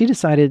 and she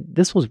decided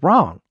this was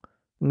wrong.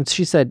 And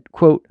she said,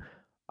 quote,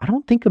 I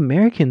don't think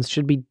Americans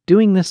should be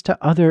doing this to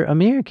other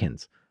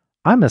Americans.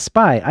 I'm a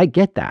spy, I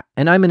get that,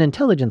 and I'm an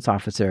intelligence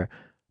officer,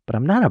 but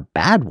I'm not a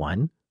bad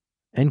one,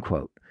 end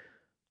quote.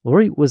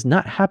 Lori was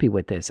not happy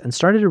with this and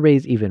started to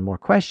raise even more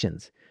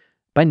questions.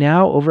 By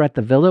now, over at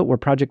the villa where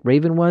Project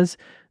Raven was,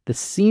 the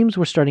seams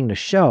were starting to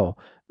show.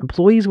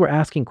 Employees were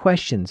asking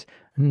questions,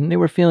 and they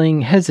were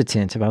feeling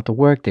hesitant about the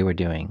work they were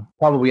doing.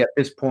 Probably at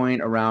this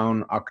point,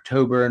 around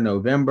October,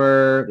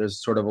 November,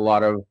 there's sort of a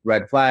lot of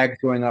red flags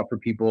going up for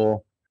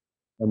people.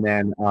 And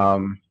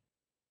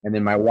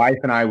then my wife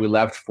and I, we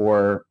left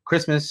for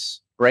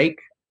Christmas break,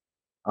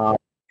 to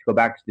go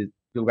back to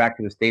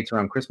the States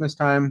around Christmas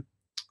time.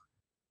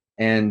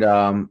 And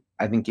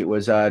I think it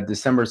was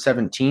December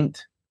 17th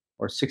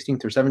or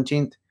 16th or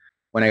 17th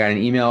when I got an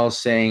email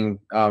saying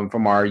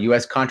from our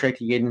U.S.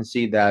 contracting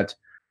agency that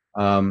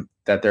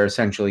they're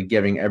essentially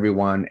giving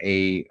everyone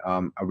a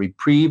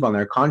reprieve on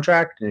their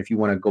contract, and if you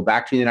want to go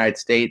back to the United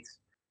States,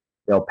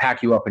 they'll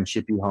pack you up and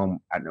ship you home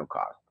at no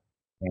cost.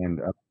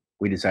 And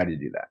we decided to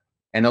do that.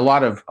 And a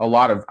lot of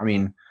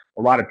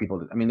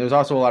people. I mean, there's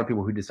also a lot of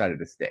people who decided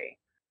to stay,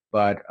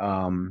 but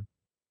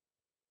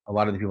a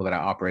lot of the people that I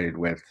operated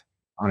with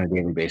on a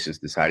daily basis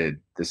decided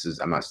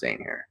I'm not staying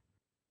here,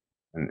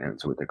 and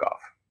so we took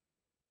off.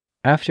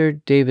 After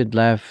David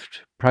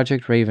left,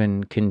 Project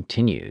Raven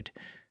continued.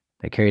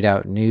 They carried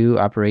out new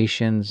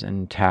operations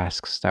and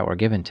tasks that were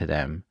given to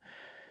them.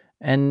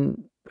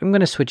 And I'm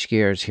going to switch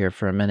gears here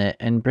for a minute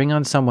and bring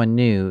on someone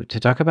new to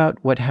talk about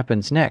what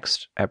happens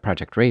next at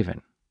Project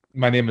Raven.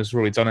 My name is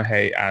Rory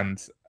Donaghy, and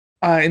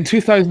in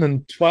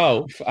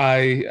 2012,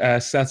 I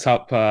set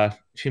up a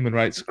human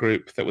rights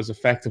group that was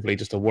effectively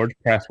just a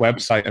WordPress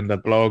website and a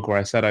blog where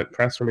I set out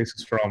press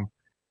releases from.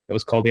 It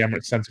was called the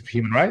Emirates Centre for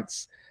Human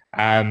Rights,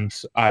 and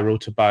I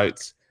wrote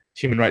about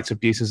human rights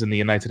abuses in the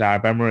United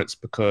Arab Emirates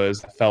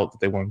because I felt that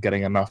they weren't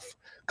getting enough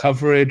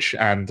coverage,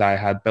 and I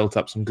had built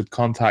up some good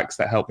contacts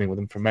that helped me with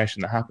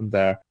information that happened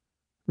there.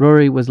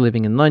 Rory was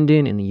living in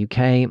London, in the UK,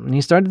 and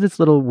he started this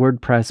little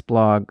WordPress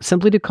blog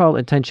simply to call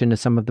attention to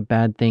some of the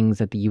bad things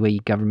that the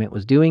UAE government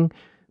was doing.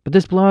 But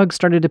this blog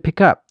started to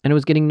pick up, and it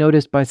was getting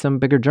noticed by some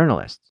bigger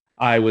journalists.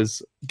 I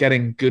was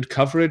getting good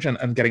coverage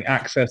and getting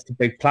access to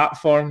big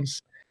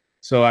platforms.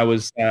 So I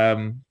was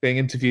being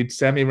interviewed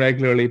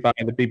semi-regularly by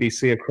the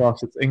BBC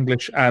across its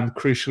English and,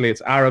 crucially,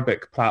 its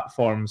Arabic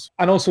platforms.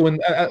 And also, when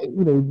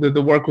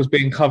the work was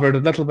being covered a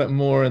little bit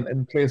more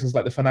in places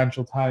like the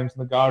Financial Times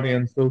and the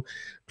Guardian. So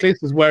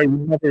places where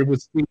you never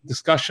would see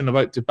discussion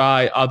about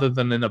Dubai other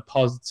than in a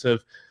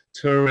positive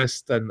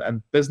tourist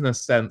and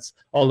business sense.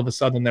 All of a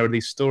sudden, there were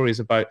these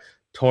stories about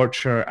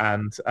torture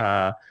and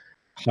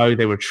how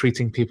they were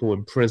treating people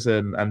in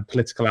prison and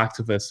political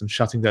activists and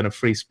shutting down a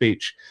free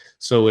speech.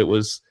 So it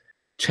was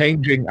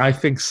changing, I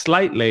think,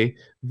 slightly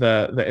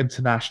the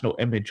international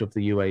image of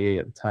the UAE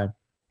at the time.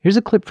 Here's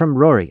a clip from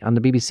Rory on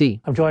the BBC.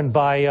 I'm joined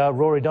by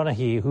Rory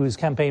Donaghy, who's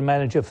campaign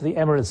manager for the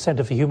Emirates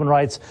Centre for Human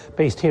Rights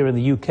based here in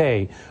the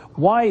UK.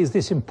 Why is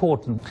this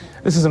important?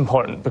 This is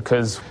important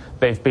because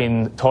they've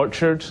been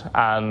tortured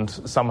and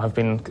some have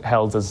been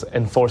held as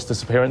enforced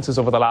disappearances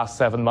over the last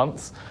 7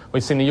 months.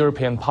 We've seen the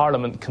European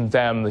Parliament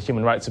condemn the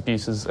human rights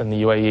abuses in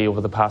the UAE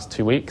over the past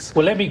 2 weeks.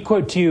 Well, let me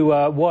quote to you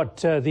what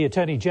the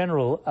Attorney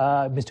General,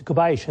 Mr.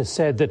 Kubaish, has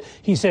said. That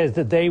he says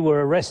that they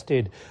were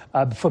arrested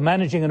for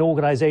managing an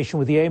organisation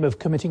with the aim of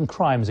committing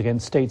crimes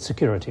against state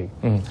security.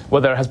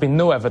 Well, there has been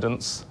no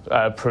evidence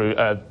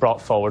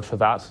brought forward for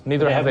that.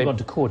 Neither they have haven't gone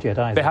to court yet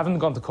either. They haven't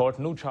gone to court.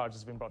 No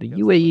charges have been brought. The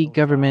UAE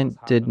government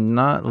did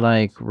not like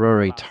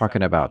Rory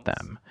talking about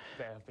them.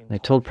 They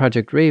told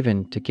Project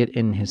Raven to get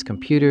in his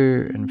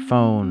computer and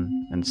phone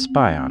and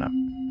spy on him.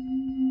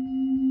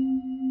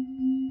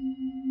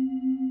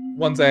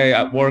 One day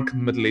at work in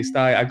the Middle East,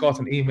 I got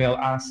an email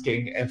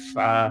asking if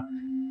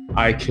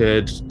I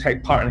could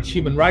take part in a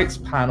human rights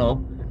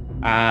panel,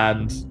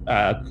 and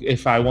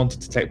if I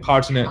wanted to take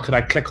part in it, could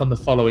I click on the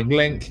following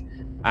link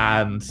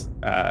and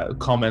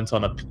comment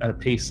on a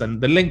piece.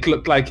 And the link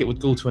looked like it would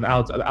go to an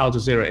Al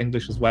Jazeera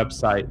English's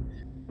website.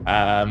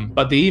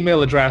 But the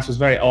email address was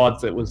very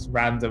odd. It was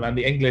random, and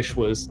the English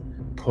was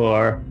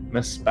poor,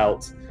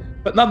 misspelt.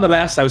 But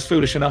nonetheless, I was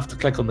foolish enough to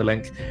click on the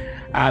link.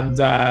 And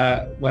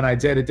when I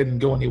did, it didn't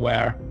go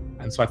anywhere.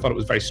 And so I thought it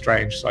was very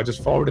strange. So I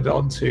just forwarded it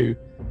on to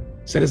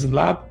Citizen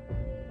Lab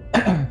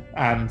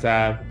and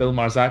Bill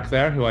Marzak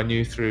there, who I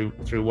knew through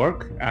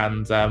work.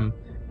 And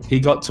he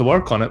got to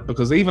work on it,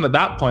 because even at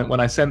that point, when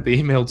I sent the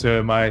email to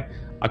him, I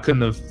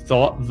couldn't have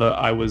thought that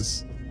I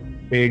was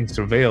being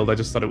surveilled. I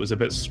just thought it was a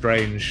bit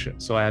strange.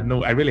 So I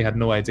really had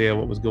no idea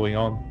what was going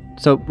on.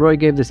 So Roy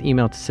gave this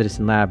email to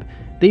Citizen Lab.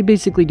 They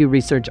basically do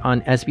research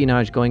on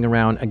espionage going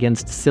around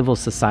against civil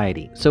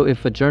society. So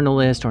if a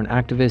journalist or an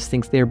activist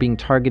thinks they're being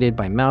targeted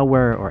by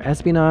malware or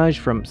espionage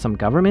from some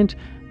government,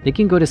 they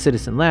can go to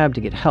Citizen Lab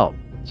to get help.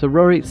 So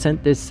Rory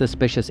sent this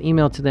suspicious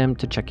email to them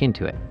to check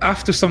into it.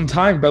 After some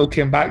time, Bill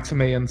came back to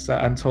me and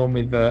told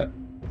me that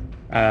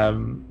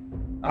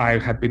I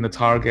had been the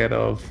target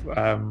of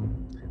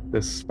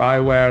this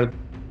spyware.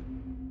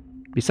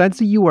 Besides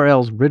the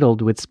URLs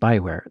riddled with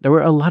spyware, there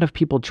were a lot of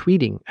people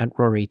tweeting at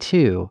Rory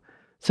too.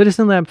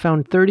 Citizen Lab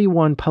found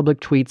 31 public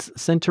tweets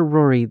sent to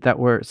Rory that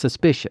were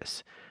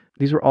suspicious.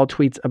 These were all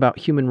tweets about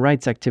human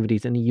rights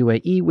activities in the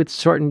UAE with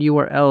certain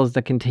URLs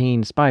that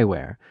contained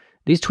spyware.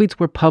 These tweets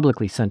were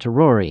publicly sent to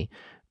Rory.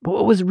 But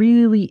what was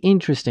really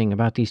interesting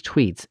about these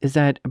tweets is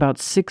that about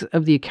 6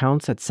 of the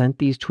accounts that sent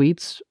these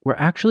tweets were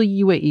actually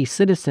UAE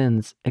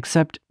citizens,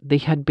 except they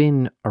had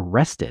been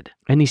arrested.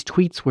 And these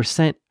tweets were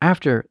sent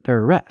after their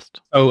arrest.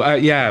 So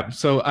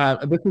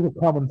this is a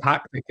common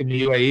tactic in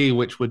the UAE,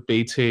 which would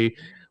be to,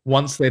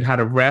 once they'd had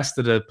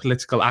arrested a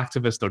political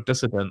activist or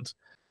dissident,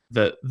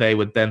 that they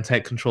would then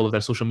take control of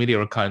their social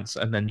media accounts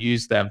and then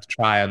use them to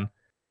try and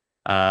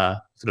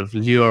sort of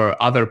lure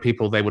other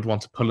people they would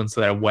want to pull into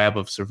their web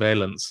of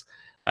surveillance.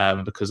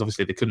 Because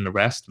obviously they couldn't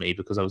arrest me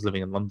because I was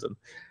living in London.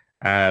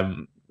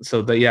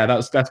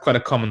 That's quite a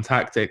common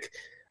tactic.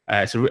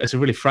 It's a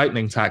really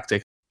frightening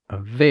tactic. A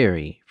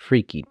very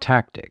freaky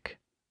tactic,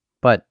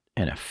 but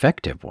an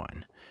effective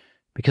one.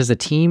 Because the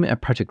team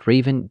at Project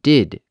Raven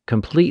did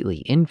completely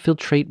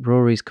infiltrate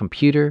Rory's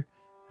computer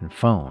and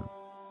phone.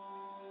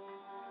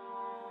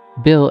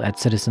 Bill at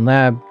Citizen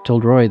Lab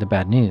told Rory the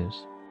bad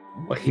news.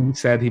 What he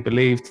said he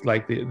believed,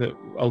 that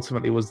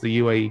ultimately was the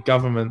UAE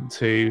government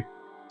to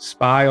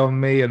spy on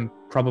me and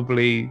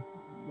probably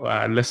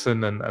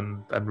listen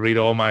and read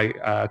all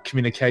my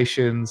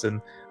communications.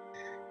 And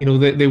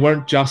they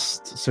weren't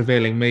just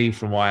surveilling me,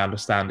 from what I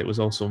understand. It was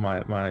also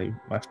my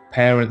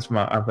parents.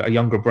 I have a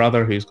younger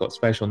brother who's got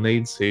special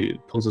needs, who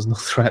poses no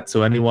threat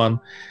to anyone.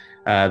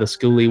 The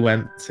school he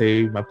went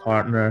to, my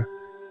partner.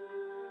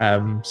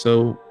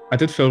 So I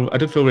did feel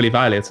really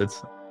violated.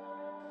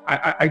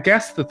 I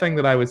guess the thing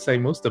that I would say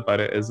most about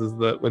it is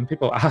that when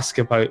people ask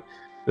about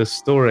this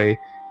story,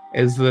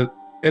 is that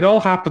it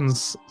all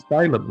happens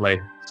silently.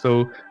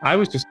 So I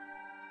was just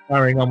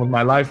carrying on with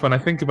my life. When I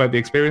think about the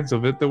experience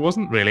of it, there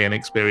wasn't really an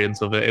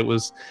experience of it.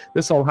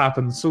 This all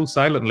happened so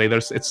silently.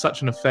 It's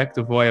such an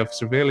effective way of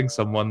surveilling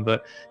someone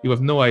that you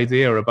have no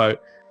idea about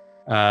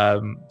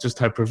just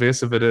how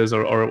pervasive it is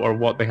or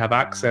what they have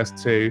access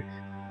to.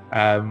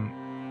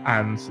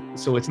 And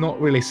so it's not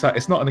really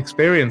it's not an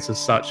experience as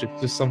such.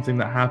 It's just something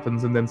that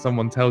happens and then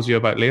someone tells you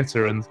about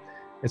later, and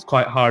it's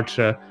quite hard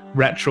to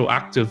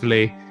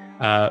retroactively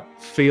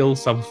feel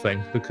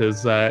something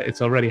because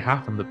it's already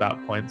happened at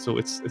that point. So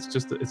it's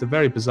a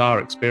very bizarre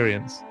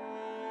experience.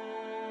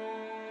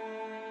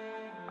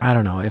 I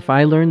don't know. If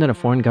I learned that a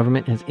foreign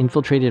government has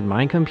infiltrated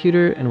my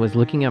computer and was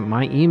looking at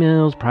my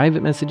emails,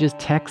 private messages,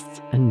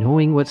 texts, and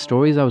knowing what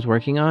stories I was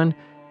working on,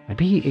 I'd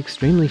be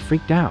extremely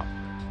freaked out.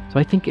 So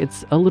I think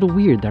it's a little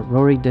weird that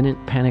Rory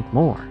didn't panic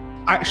more.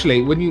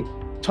 Actually, when you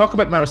talk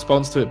about my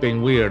response to it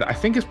being weird, I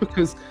think it's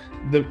because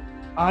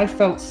I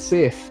felt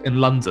safe in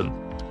London.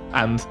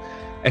 And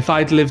if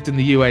I'd lived in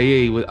the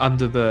UAE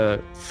under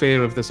the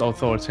fear of this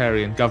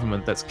authoritarian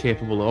government that's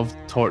capable of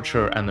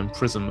torture and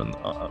imprisonment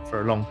for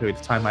a long period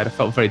of time, I'd have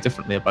felt very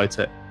differently about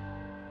it.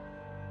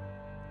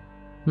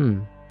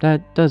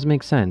 That does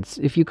make sense.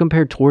 If you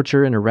compare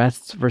torture and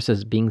arrests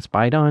versus being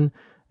spied on,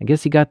 I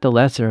guess he got the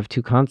lesser of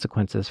two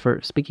consequences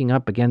for speaking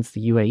up against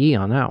the UAE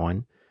on that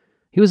one.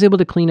 He was able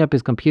to clean up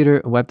his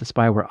computer, wipe the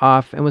spyware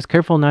off, and was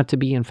careful not to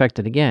be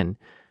infected again.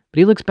 But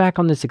he looks back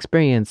on this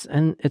experience,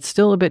 and it's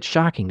still a bit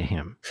shocking to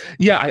him.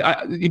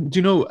 Yeah, do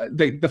you know,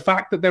 the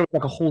fact that there was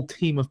like a whole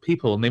team of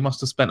people, and they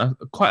must have spent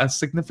quite a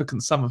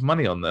significant sum of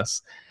money on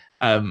this.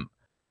 I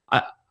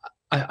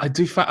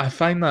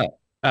find that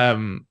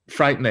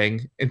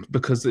frightening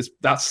because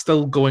that's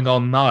still going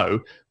on now,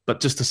 but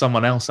just to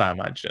someone else, I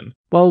imagine.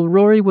 While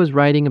Rory was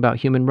writing about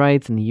human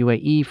rights in the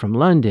UAE from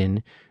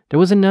London, there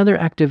was another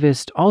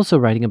activist also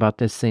writing about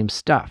this same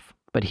stuff,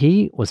 but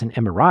he was an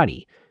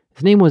Emirati.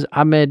 His name was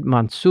Ahmed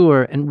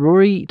Mansour, and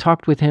Rory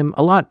talked with him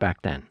a lot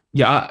back then.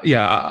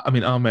 Yeah. I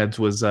mean, Ahmed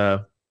was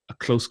a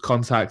close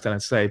contact, and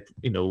I'd say,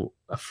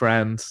 a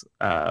friend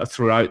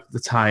throughout the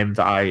time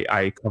that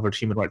I covered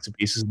human rights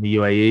abuses in the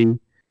UAE.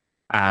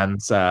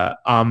 And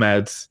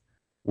Ahmed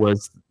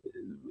was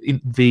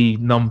the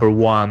number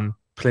one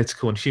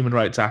political and human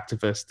rights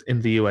activist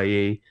in the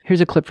UAE.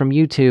 Here's a clip from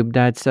YouTube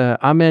that's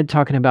Ahmed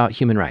talking about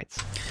human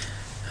rights.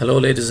 Hello,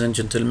 ladies and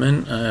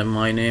gentlemen.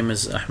 My name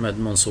is Ahmed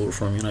Mansour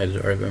from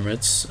United Arab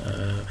Emirates.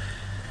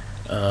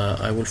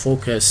 I will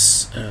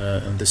focus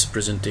in this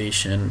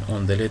presentation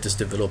on the latest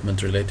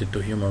development related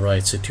to human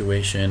rights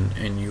situation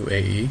in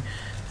UAE.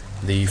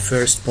 The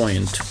first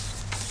point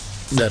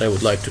that I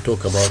would like to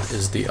talk about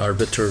is the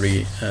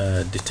arbitrary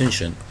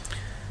detention.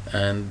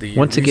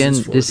 Once again,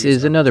 this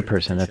is another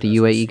person that the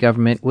UAE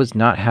government was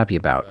not happy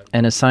about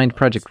and assigned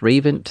Project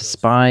Raven to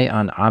spy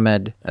on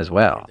Ahmed as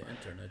well.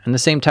 And the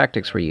same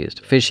tactics were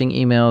used: phishing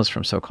emails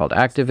from so-called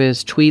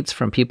activists, tweets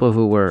from people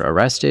who were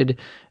arrested,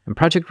 and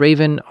Project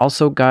Raven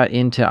also got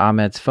into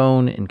Ahmed's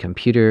phone and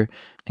computer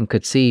and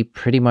could see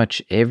pretty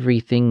much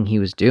everything he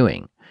was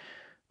doing.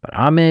 But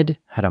Ahmed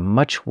had a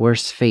much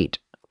worse fate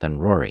than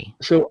Rory.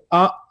 So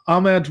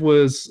Ahmed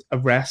was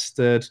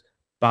arrested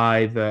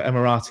by the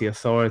Emirati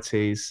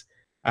authorities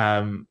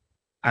and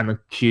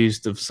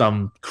accused of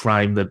some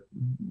crime that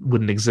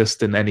wouldn't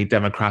exist in any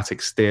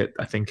democratic state.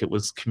 I think it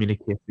was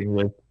communicating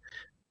with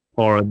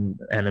foreign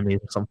enemies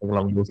or something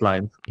along those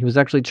lines. He was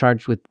actually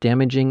charged with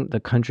damaging the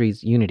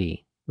country's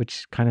unity,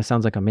 which kind of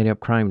sounds like a made-up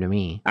crime to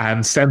me.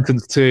 And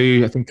sentenced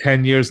to, I think,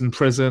 10 years in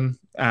prison.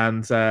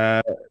 And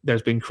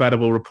there's been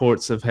credible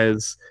reports of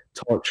his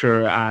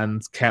torture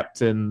and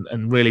kept in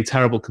really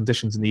terrible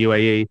conditions in the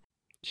UAE.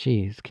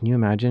 Jeez, can you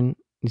imagine?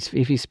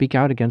 If you speak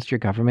out against your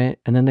government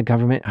and then the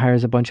government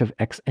hires a bunch of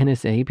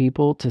ex-NSA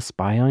people to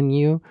spy on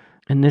you,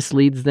 and this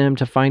leads them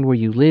to find where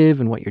you live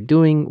and what you're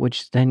doing,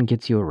 which then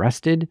gets you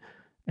arrested,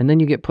 and then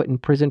you get put in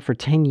prison for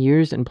 10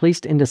 years and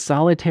placed into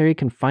solitary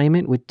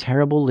confinement with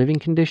terrible living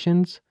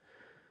conditions.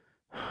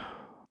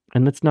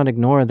 And let's not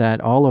ignore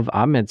that all of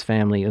Ahmed's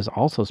family is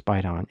also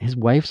spied on. His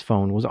wife's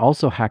phone was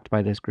also hacked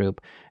by this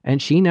group,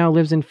 and she now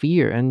lives in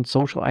fear and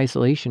social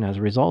isolation as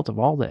a result of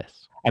all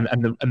this. And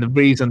the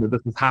reason that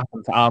this has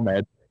happened to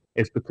Ahmed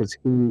is because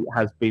he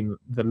has been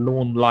the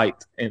lone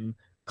light in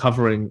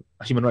covering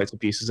human rights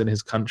abuses in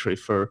his country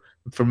for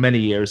many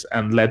years,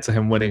 and led to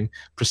him winning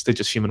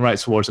prestigious human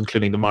rights awards,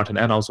 including the Martin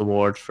Ennals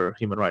Award for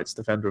Human Rights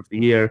Defender of the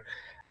Year.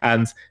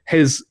 And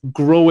his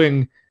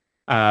growing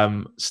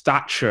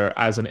stature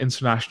as an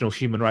international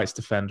human rights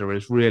defender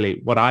is really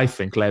what I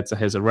think led to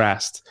his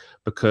arrest,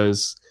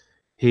 because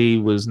he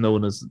was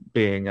known as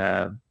being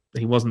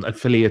he wasn't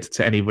affiliated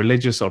to any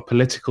religious or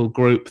political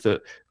group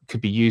that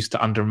could be used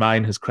to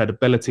undermine his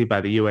credibility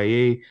by the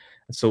UAE.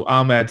 And so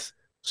Ahmed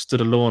stood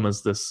alone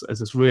as this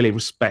really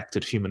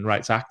respected human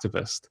rights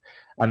activist.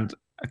 And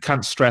I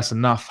can't stress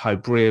enough how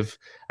brave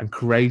and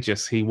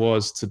courageous he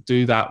was to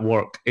do that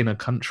work in a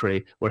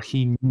country where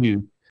he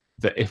knew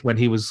that when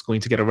he was going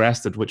to get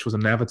arrested, which was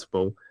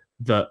inevitable,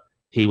 that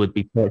he would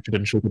be tortured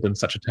and treated in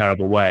such a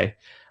terrible way.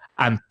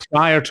 And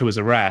prior to his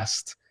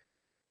arrest,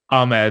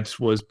 Ahmed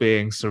was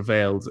being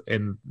surveilled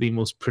in the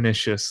most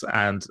pernicious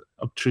and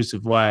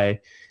obtrusive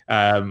way,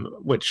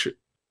 which,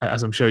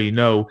 as I'm sure you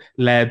know,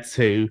 led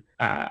to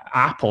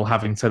Apple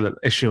having to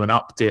issue an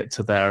update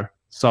to their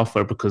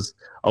software because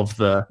of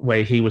the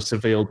way he was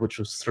surveilled, which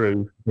was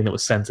through when it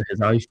was sent to his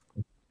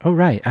iPhone. Oh,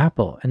 right,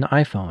 Apple and the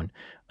iPhone.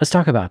 Let's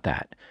talk about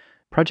that.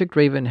 Project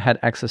Raven had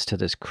access to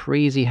this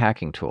crazy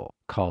hacking tool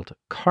called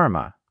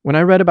Karma. When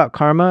I read about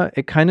Karma,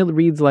 it kind of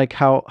reads like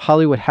how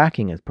Hollywood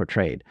hacking is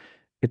portrayed.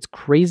 It's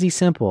crazy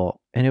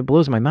simple, and it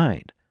blows my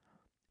mind.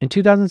 In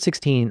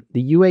 2016,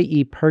 the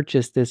UAE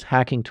purchased this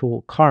hacking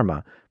tool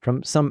Karma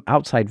from some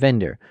outside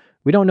vendor.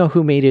 We don't know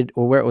who made it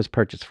or where it was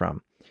purchased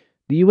from.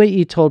 The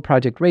UAE told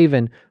Project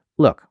Raven,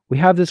 look, we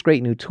have this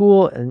great new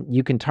tool and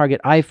you can target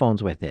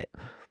iPhones with it.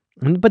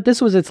 But this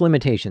was its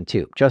limitation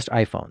too, just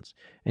iPhones.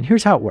 And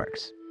here's how it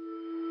works.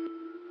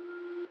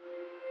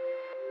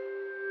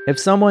 If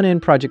someone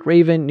in Project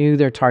Raven knew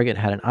their target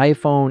had an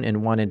iPhone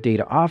and wanted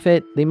data off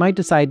it, they might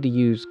decide to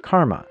use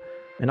Karma.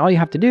 And all you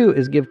have to do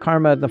is give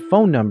Karma the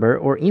phone number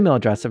or email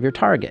address of your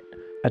target.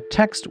 A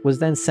text was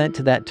then sent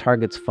to that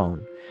target's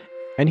phone.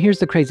 And here's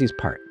the craziest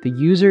part. The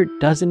user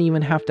doesn't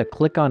even have to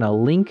click on a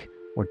link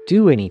or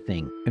do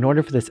anything in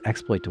order for this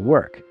exploit to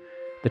work.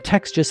 The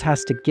text just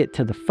has to get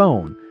to the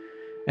phone.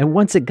 And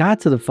once it got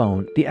to the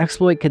phone, the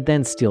exploit could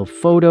then steal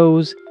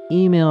photos,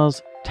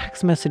 emails,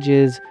 text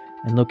messages,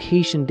 and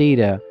location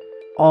data,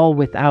 all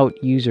without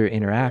user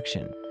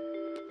interaction.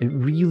 It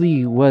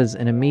really was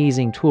an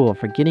amazing tool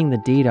for getting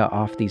the data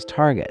off these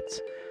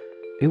targets.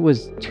 It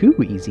was too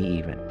easy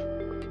even.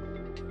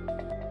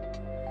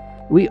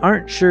 We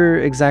aren't sure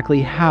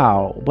exactly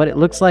how, but it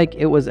looks like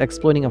it was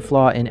exploiting a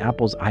flaw in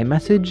Apple's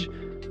iMessage.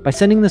 By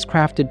sending this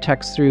crafted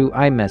text through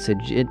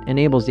iMessage, it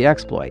enables the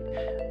exploit.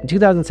 In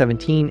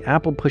 2017,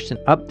 Apple pushed an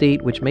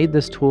update which made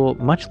this tool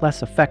much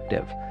less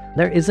effective.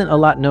 There isn't a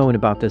lot known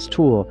about this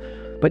tool,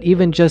 but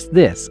even just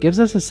this gives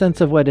us a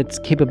sense of what its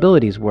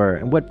capabilities were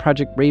and what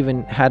Project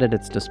Raven had at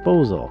its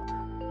disposal.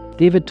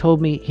 David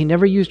told me he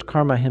never used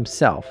Karma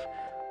himself,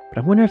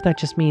 but I wonder if that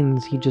just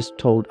means he just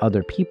told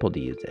other people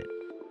to use it.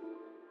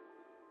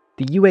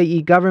 The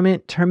UAE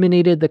government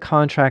terminated the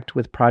contract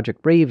with Project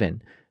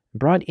Raven and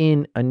brought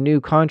in a new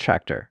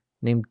contractor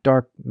named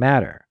Dark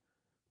Matter.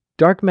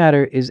 Dark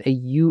Matter is a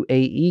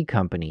UAE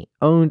company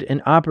owned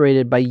and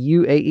operated by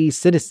UAE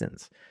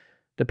citizens.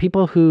 The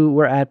people who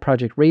were at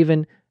Project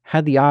Raven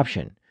had the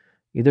option,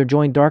 either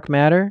join Dark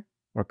Matter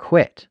or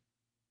quit.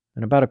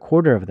 And about a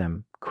quarter of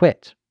them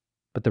quit,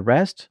 but the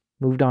rest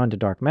moved on to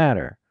Dark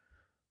Matter.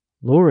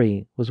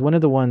 Lori was one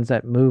of the ones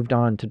that moved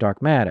on to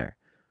Dark Matter.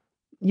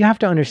 You have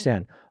to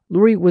understand,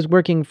 Lori was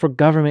working for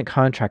government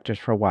contractors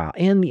for a while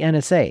and the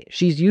NSA.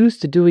 She's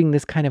used to doing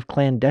this kind of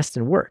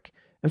clandestine work.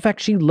 In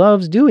fact, she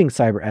loves doing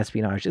cyber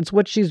espionage. It's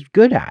what she's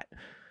good at.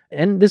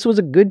 And this was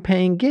a good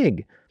paying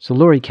gig. So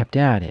Lori kept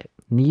at it.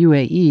 And the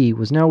UAE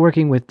was now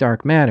working with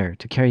Dark Matter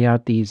to carry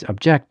out these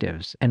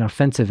objectives and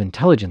offensive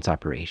intelligence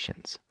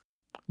operations.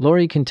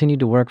 Lori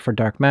continued to work for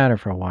Dark Matter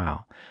for a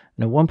while,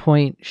 and at one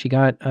point she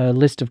got a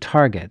list of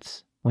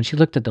targets. When she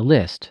looked at the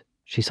list,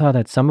 she saw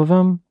that some of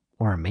them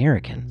were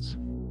Americans.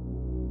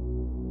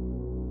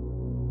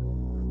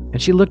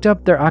 And she looked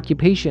up their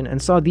occupation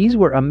and saw these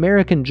were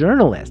American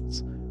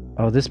journalists.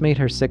 Oh, this made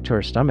her sick to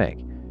her stomach.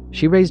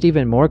 She raised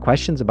even more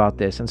questions about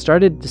this and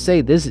started to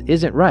say this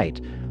isn't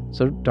right.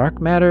 So Dark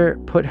Matter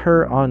put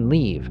her on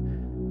leave.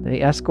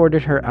 They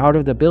escorted her out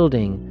of the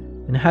building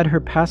and had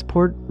her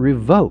passport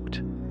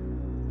revoked.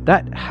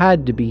 That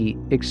had to be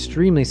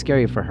extremely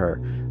scary for her,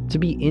 to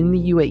be in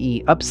the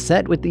UAE,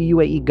 upset with the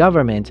UAE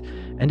government,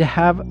 and to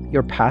have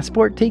your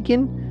passport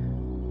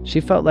taken.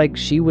 She felt like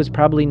she was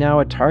probably now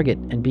a target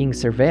and being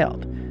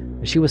surveilled.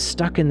 She was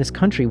stuck in this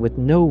country with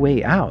no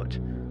way out.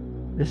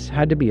 This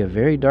had to be a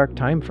very dark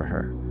time for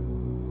her.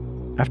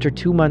 After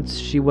 2 months,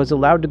 she was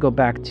allowed to go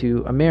back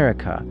to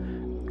America.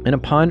 And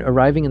upon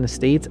arriving in the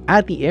States,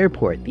 at the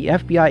airport, the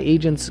FBI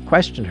agents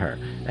questioned her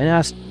and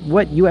asked,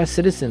 what U.S.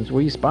 citizens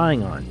were you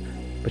spying on?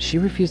 But she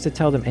refused to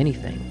tell them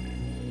anything.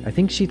 I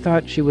think she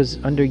thought she was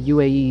under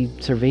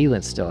UAE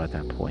surveillance still at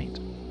that point.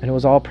 And it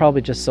was all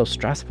probably just so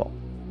stressful.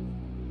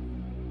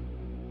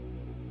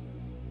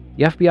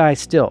 The FBI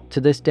still,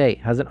 to this day,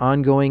 has an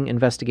ongoing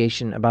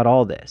investigation about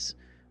all this.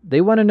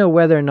 They want to know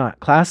whether or not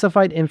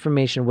classified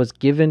information was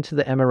given to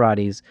the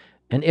Emiratis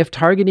and if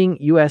targeting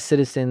U.S.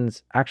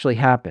 citizens actually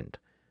happened.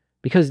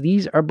 Because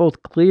these are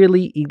both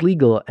clearly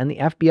illegal and the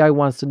FBI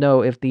wants to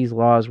know if these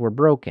laws were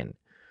broken.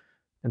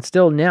 And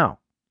still now,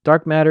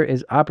 Dark Matter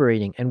is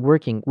operating and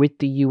working with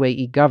the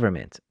UAE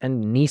government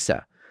and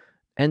NISA.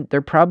 And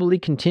they're probably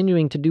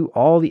continuing to do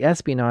all the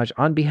espionage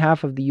on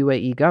behalf of the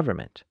UAE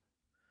government.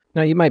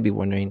 Now you might be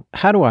wondering,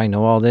 how do I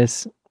know all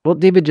this? Well,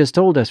 David just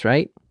told us,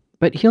 right?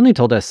 But he only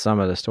told us some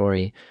of the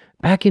story.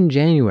 Back in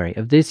January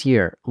of this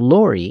year,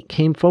 Lori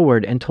came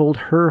forward and told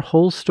her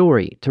whole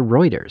story to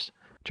Reuters.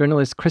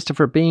 Journalists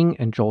Christopher Bing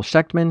and Joel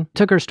Shechtman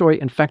took her story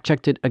and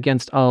fact-checked it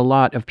against a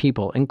lot of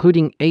people,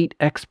 including 8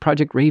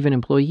 ex-Project Raven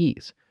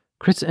employees.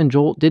 Chris and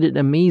Joel did an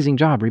amazing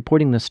job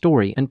reporting the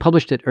story and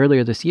published it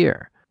earlier this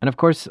year. And of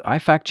course, I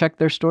fact-checked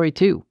their story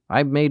too.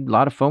 I made a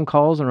lot of phone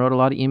calls and wrote a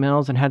lot of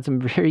emails and had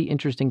some very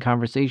interesting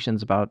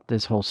conversations about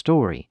this whole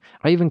story.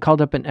 I even called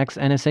up an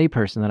ex-NSA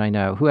person that I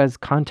know who has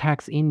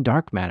contacts in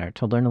Dark Matter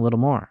to learn a little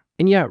more.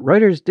 And yeah,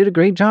 Reuters did a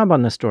great job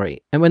on the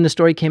story. And when the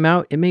story came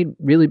out, it made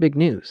really big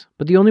news.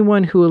 But the only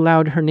one who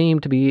allowed her name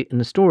to be in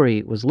the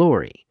story was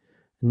Lori.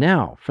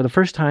 Now, for the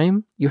first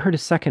time, you heard a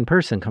second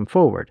person come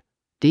forward,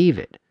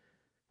 David.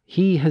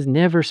 He has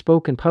never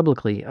spoken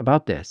publicly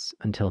about this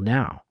until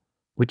now,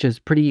 which is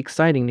pretty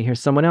exciting to hear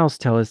someone else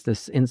tell us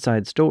this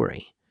inside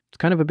story. It's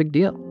kind of a big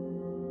deal.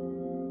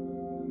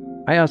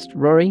 I asked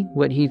Rory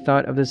what he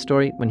thought of this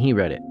story when he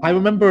read it. I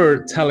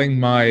remember telling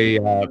my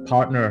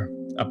partner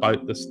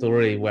about the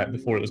story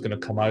before it was going to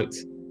come out.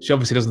 She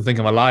obviously doesn't think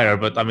I'm a liar,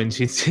 but I mean,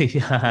 she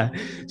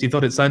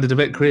thought it sounded a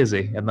bit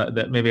crazy, and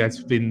that maybe I'd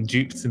been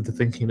duped into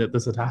thinking that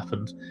this had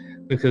happened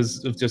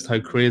because of just how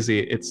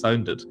crazy it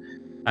sounded.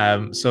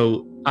 And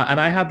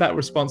I had that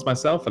response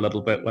myself a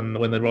little bit when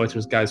the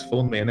Reuters guys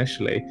phoned me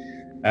initially.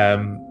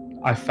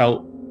 I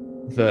felt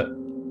that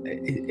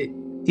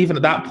even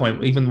at that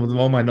point, even with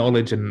all my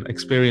knowledge and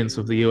experience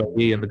of the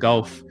UAE and the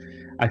Gulf,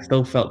 I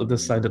still felt that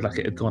this sounded like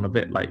it had gone a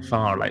bit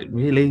far. Like,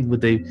 really? Would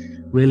they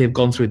really have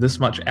gone through this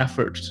much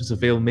effort to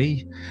surveil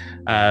me?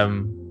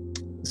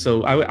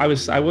 So I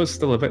was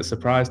still a bit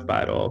surprised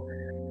by it all.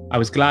 I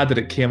was glad that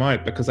it came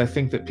out because I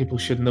think that people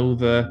should know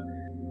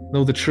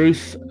the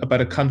truth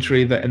about a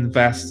country that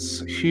invests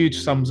huge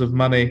sums of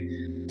money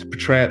to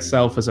portray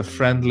itself as a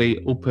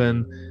friendly,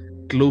 open,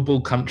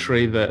 global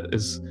country that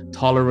is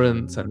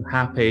tolerant and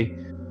happy,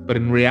 but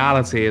in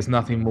reality is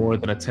nothing more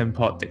than a tin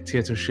pot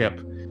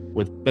dictatorship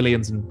with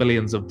billions and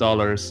billions of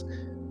dollars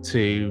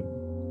to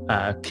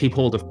keep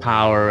hold of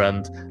power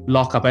and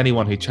lock up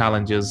anyone who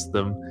challenges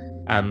them.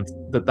 And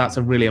that's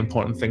a really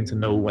important thing to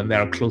know when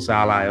they're a close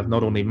ally of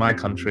not only my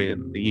country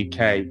and the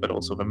UK, but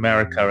also of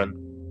America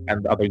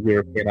and other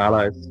European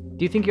allies.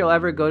 Do you think you'll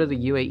ever go to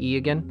the UAE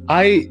again?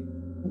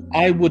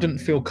 I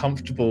wouldn't feel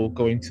comfortable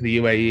going to the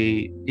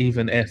UAE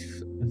even if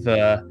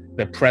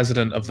the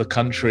president of the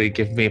country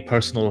gave me a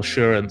personal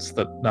assurance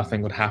that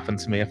nothing would happen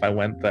to me if I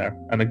went there.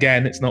 And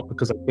again, it's not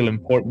because I feel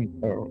important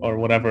or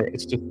whatever,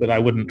 it's just that I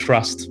wouldn't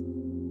trust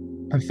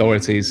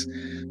authorities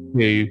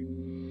to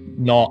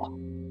not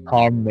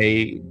harm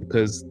me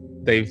because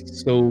they've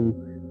so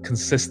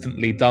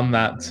consistently done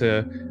that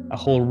to a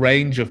whole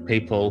range of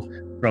people,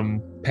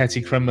 from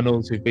petty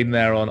criminals who've been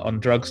there on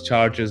drugs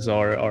charges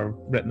or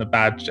written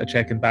a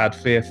check in bad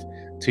faith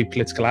to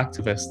political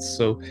activists.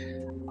 So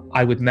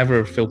I would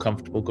never feel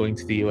comfortable going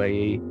to the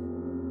UAE.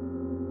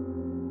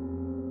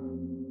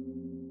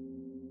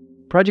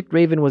 Project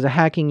Raven was a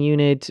hacking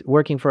unit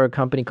working for a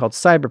company called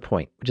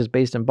Cyberpoint, which is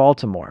based in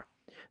Baltimore.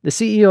 The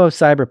CEO of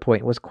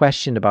Cyberpoint was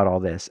questioned about all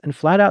this and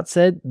flat out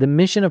said the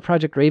mission of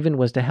Project Raven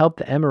was to help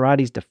the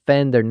Emiratis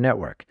defend their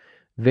network.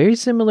 Very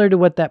similar to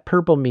what that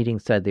Purple meeting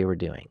said they were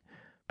doing.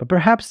 But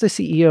perhaps the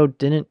CEO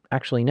didn't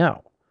actually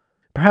know.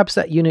 Perhaps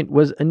that unit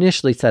was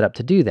initially set up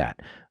to do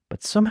that,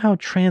 but somehow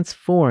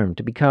transformed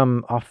to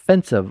become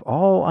offensive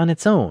all on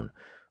its own,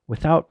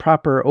 without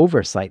proper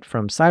oversight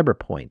from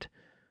Cyberpoint.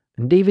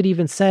 And David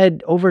even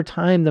said over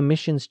time the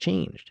missions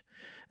changed.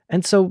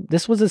 And so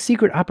this was a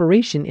secret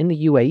operation in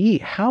the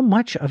UAE. How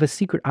much of a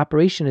secret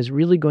operation is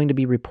really going to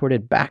be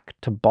reported back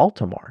to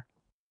Baltimore?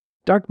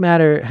 Dark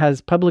Matter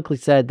has publicly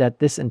said that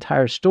this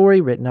entire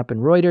story written up in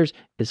Reuters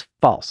is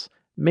false,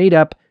 made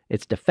up,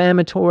 it's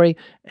defamatory,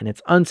 and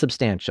it's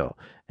unsubstantial,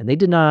 and they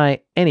deny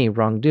any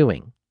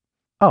wrongdoing.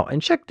 Oh,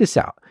 and check this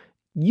out.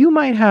 You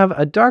might have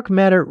a Dark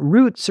Matter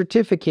root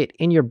certificate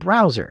in your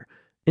browser.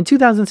 In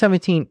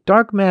 2017,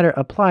 Dark Matter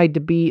applied to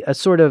be a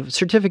sort of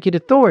certificate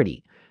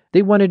authority.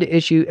 They wanted to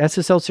issue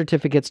SSL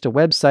certificates to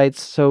websites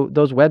so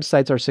those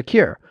websites are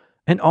secure.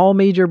 And all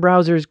major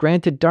browsers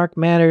granted Dark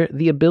Matter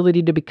the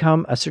ability to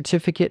become a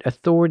certificate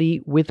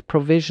authority with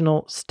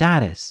provisional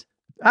status.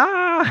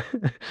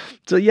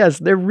 So yes,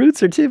 their root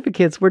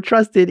certificates were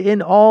trusted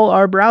in all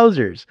our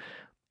browsers.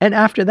 And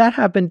after that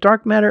happened,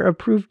 Dark Matter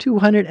approved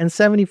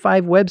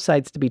 275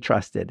 websites to be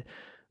trusted.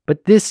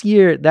 But this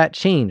year, that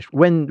changed.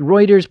 When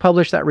Reuters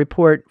published that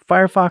report,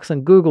 Firefox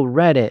and Google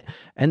read it,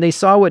 and they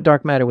saw what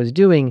Dark Matter was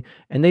doing,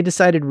 and they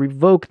decided to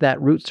revoke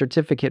that root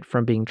certificate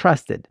from being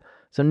trusted.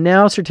 So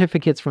now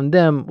certificates from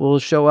them will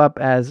show up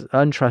as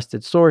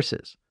untrusted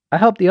sources. I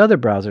hope the other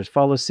browsers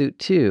follow suit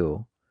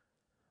too.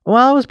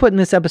 While I was putting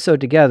this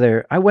episode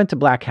together, I went to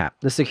Black Hat,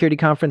 the security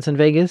conference in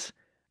Vegas.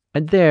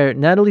 And there,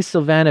 Natalie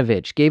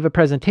Silvanovich gave a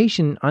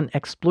presentation on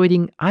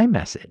exploiting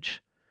iMessage.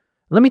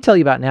 Let me tell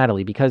you about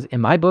Natalie, because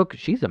in my book,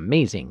 she's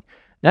amazing.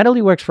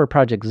 Natalie works for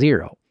Project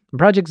Zero.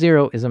 Project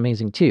Zero is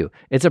amazing too.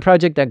 It's a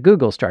project that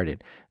Google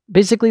started.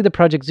 Basically, the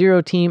Project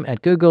Zero team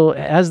at Google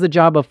has the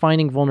job of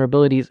finding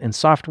vulnerabilities in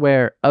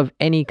software of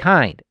any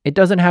kind. It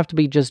doesn't have to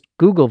be just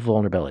Google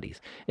vulnerabilities.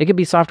 It could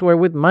be software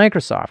with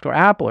Microsoft or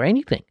Apple or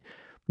anything.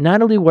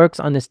 Natalie works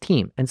on this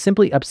team and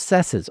simply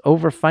obsesses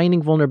over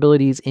finding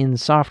vulnerabilities in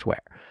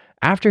software.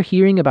 After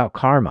hearing about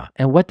Karma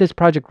and what this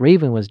Project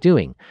Raven was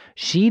doing,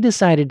 she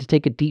decided to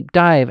take a deep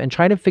dive and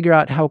try to figure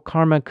out how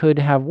Karma could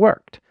have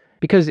worked.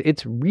 Because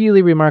it's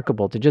really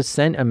remarkable to just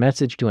send a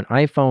message to an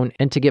iPhone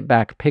and to get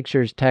back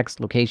pictures, text,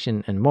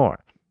 location, and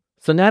more.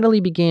 So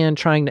Natalie began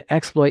trying to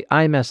exploit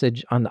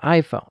iMessage on the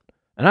iPhone.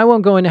 And I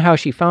won't go into how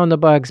she found the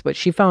bugs, but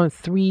she found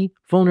 3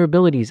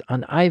 vulnerabilities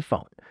on the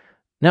iPhone.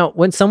 Now,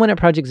 when someone at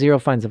Project Zero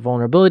finds a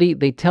vulnerability,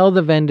 they tell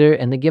the vendor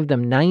and they give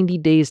them 90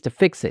 days to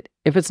fix it.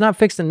 If it's not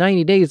fixed in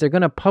 90 days, they're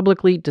going to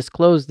publicly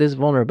disclose this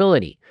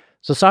vulnerability.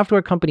 So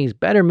software companies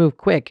better move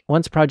quick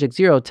once Project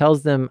Zero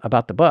tells them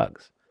about the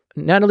bugs.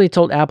 Natalie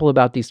told Apple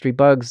about these 3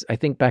 bugs, I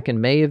think back in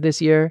May of this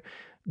year.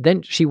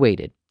 Then she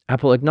waited.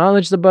 Apple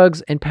acknowledged the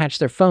bugs and patched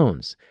their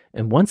phones.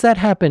 And once that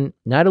happened,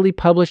 Natalie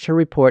published her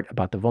report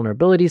about the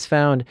vulnerabilities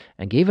found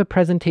and gave a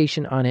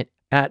presentation on it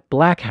at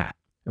Black Hat.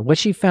 And what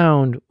she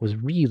found was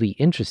really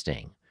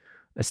interesting.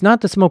 It's not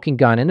the smoking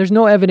gun, and there's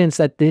no evidence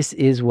that this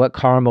is what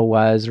Karma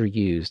was or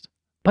used,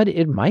 but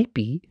it might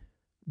be.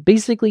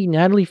 Basically,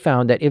 Natalie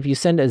found that if you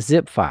send a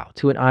zip file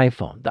to an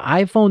iPhone, the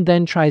iPhone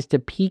then tries to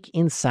peek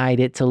inside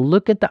it to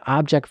look at the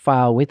object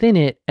file within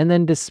it and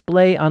then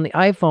display on the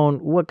iPhone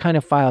what kind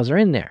of files are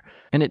in there.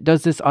 And it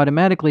does this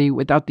automatically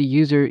without the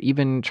user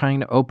even trying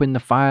to open the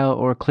file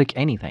or click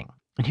anything.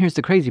 And here's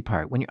the crazy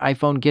part. When your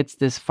iPhone gets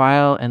this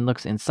file and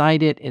looks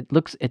inside it, it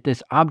looks at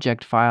this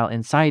object file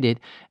inside it,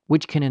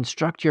 which can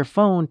instruct your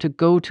phone to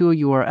go to a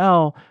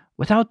URL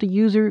without the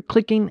user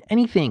clicking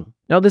anything.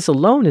 Now, this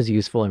alone is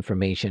useful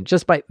information.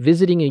 Just by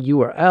visiting a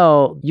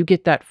URL, you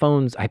get that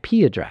phone's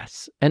IP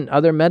address and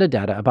other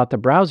metadata about the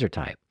browser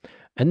type.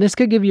 And this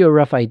could give you a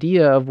rough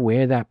idea of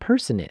where that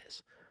person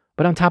is.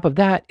 But on top of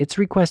that, it's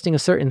requesting a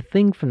certain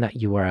thing from that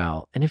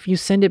URL. And if you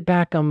send it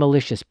back on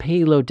malicious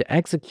payload to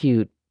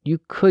execute, you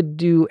could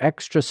do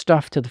extra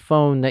stuff to the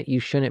phone that you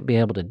shouldn't be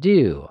able to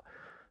do.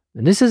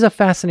 And this is a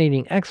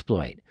fascinating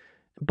exploit,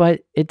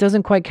 but it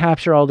doesn't quite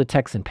capture all the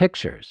text and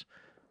pictures.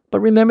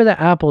 But remember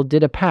that Apple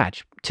did a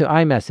patch to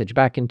iMessage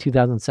back in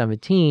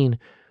 2017,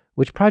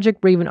 which Project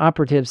Raven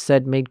operatives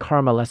said made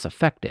Karma less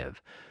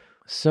effective.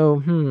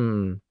 So,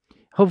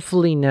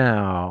 hopefully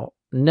now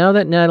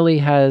that Natalie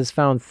has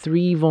found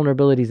 3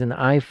 vulnerabilities in the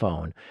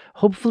iPhone,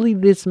 hopefully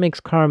this makes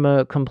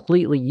Karma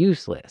completely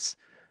useless.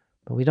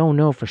 But we don't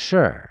know for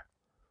sure.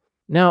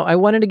 Now, I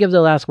wanted to give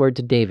the last word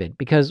to David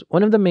because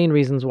one of the main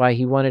reasons why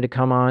he wanted to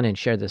come on and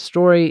share this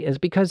story is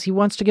because he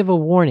wants to give a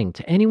warning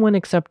to anyone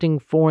accepting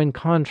foreign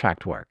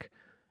contract work.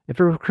 If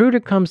a recruiter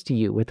comes to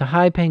you with a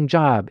high-paying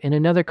job in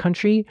another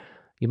country,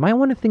 you might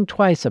want to think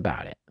twice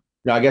about it.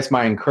 Now, I guess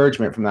my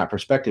encouragement from that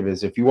perspective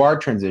is if you are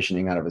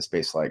transitioning out of a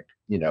space like,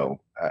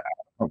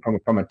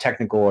 from a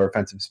technical or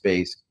offensive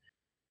space,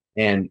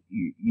 and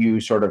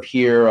you sort of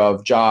hear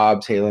of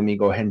jobs, hey, let me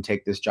go ahead and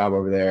take this job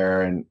over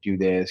there and do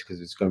this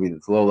because it's going to be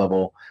this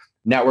low-level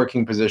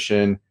networking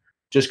position.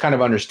 Just kind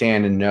of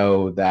understand and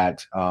know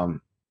that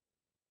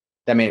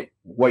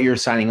what you're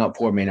signing up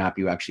for may not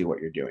be actually what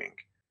you're doing.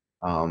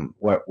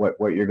 What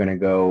you're going to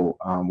go,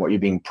 what you're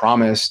being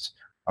promised,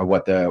 or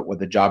what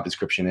the job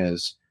description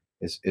is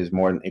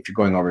more. If you're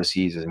going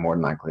overseas, is more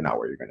than likely not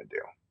what you're going to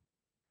do.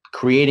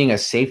 Creating a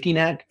safety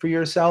net for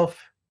yourself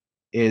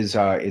is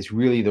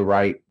really the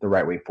right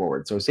way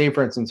forward. So say,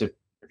 for instance, if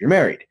you're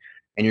married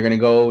and you're going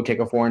to go take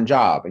a foreign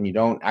job and you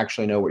don't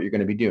actually know what you're going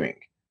to be doing,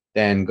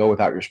 then go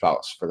without your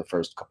spouse for the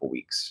first couple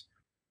weeks.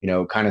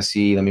 Kind of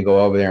see, let me go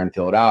over there and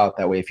fill it out.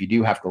 That way, if you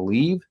do have to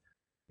leave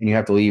and you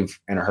have to leave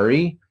in a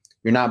hurry,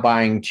 you're not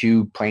buying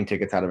 2 plane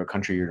tickets out of a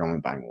country, you're only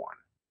buying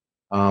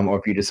 1. Or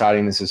if you're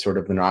deciding this is sort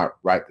of not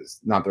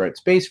the right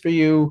space for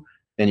you,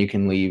 then you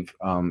can leave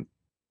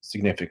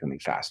significantly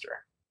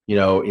faster.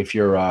 If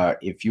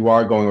you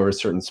are going over a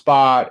certain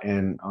spot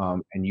and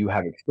you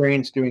have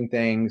experience doing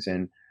things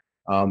and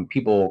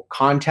people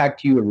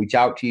contact you or reach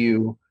out to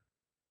you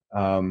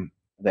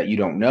that you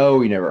don't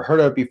know, you never heard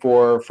of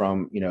before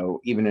from,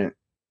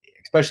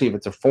 especially if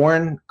it's a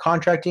foreign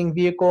contracting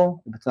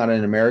vehicle, if it's not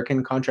an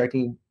American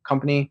contracting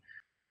company,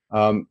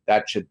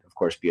 that should, of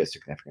course, be a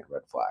significant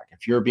red flag.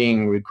 If you're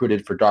being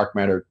recruited for dark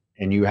matter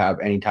and you have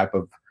any type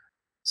of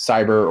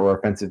cyber or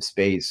offensive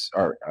space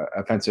or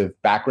offensive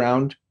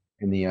background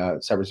in the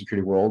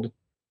cybersecurity world,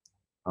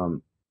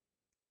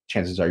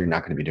 chances are you're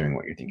not going to be doing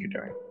what you think you're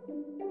doing.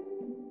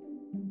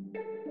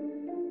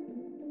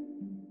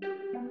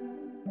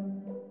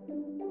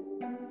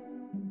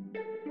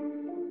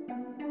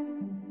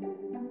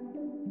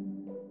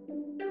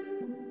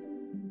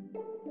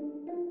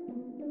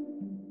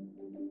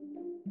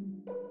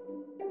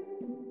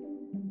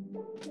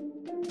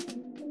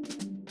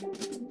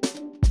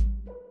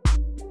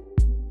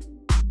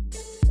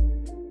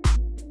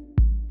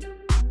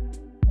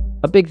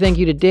 A big thank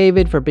you to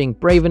David for being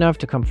brave enough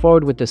to come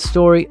forward with this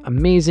story.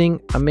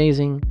 Amazing,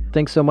 amazing.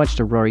 Thanks so much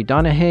to Rory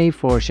Donahue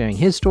for sharing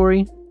his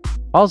story.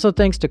 Also,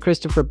 thanks to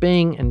Christopher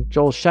Bing and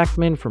Joel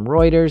Schechtman from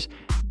Reuters.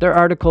 Their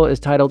article is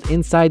titled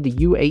Inside the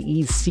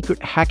UAE's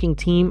Secret Hacking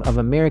Team of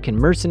American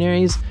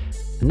Mercenaries.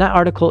 And that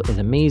article is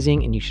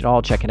amazing and you should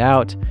all check it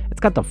out.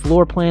 It's got the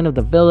floor plan of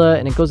the villa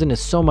and it goes into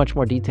so much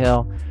more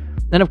detail.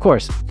 And of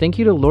course, thank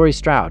you to Laurie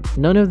Stroud.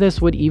 None of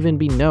this would even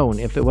be known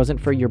if it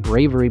wasn't for your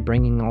bravery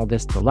bringing all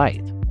this to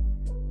light.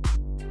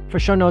 For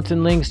show notes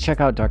and links,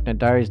 check out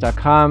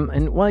darknetdiaries.com.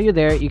 And while you're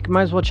there, you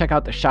might as well check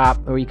out the shop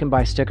where you can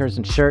buy stickers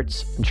and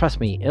shirts. And trust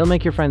me, it'll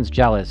make your friends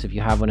jealous if you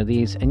have one of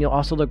these. And you'll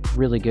also look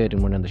really good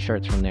in one of the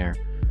shirts from there.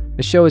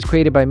 The show is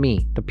created by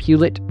me, the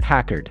Pewlet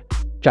Hackard,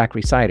 Jack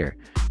Resider.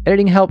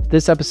 Editing help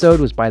this episode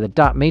was by the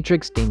Dot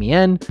Matrix,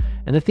 Damien,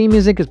 and the theme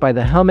music is by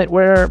the Helmet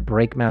Wearer,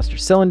 Breakmaster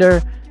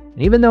Cylinder.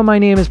 And even though my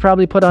name is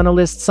probably put on a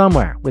list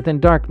somewhere within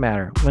Dark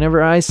Matter,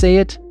 whenever I say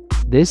it,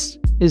 this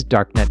is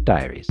Darknet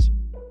Diaries.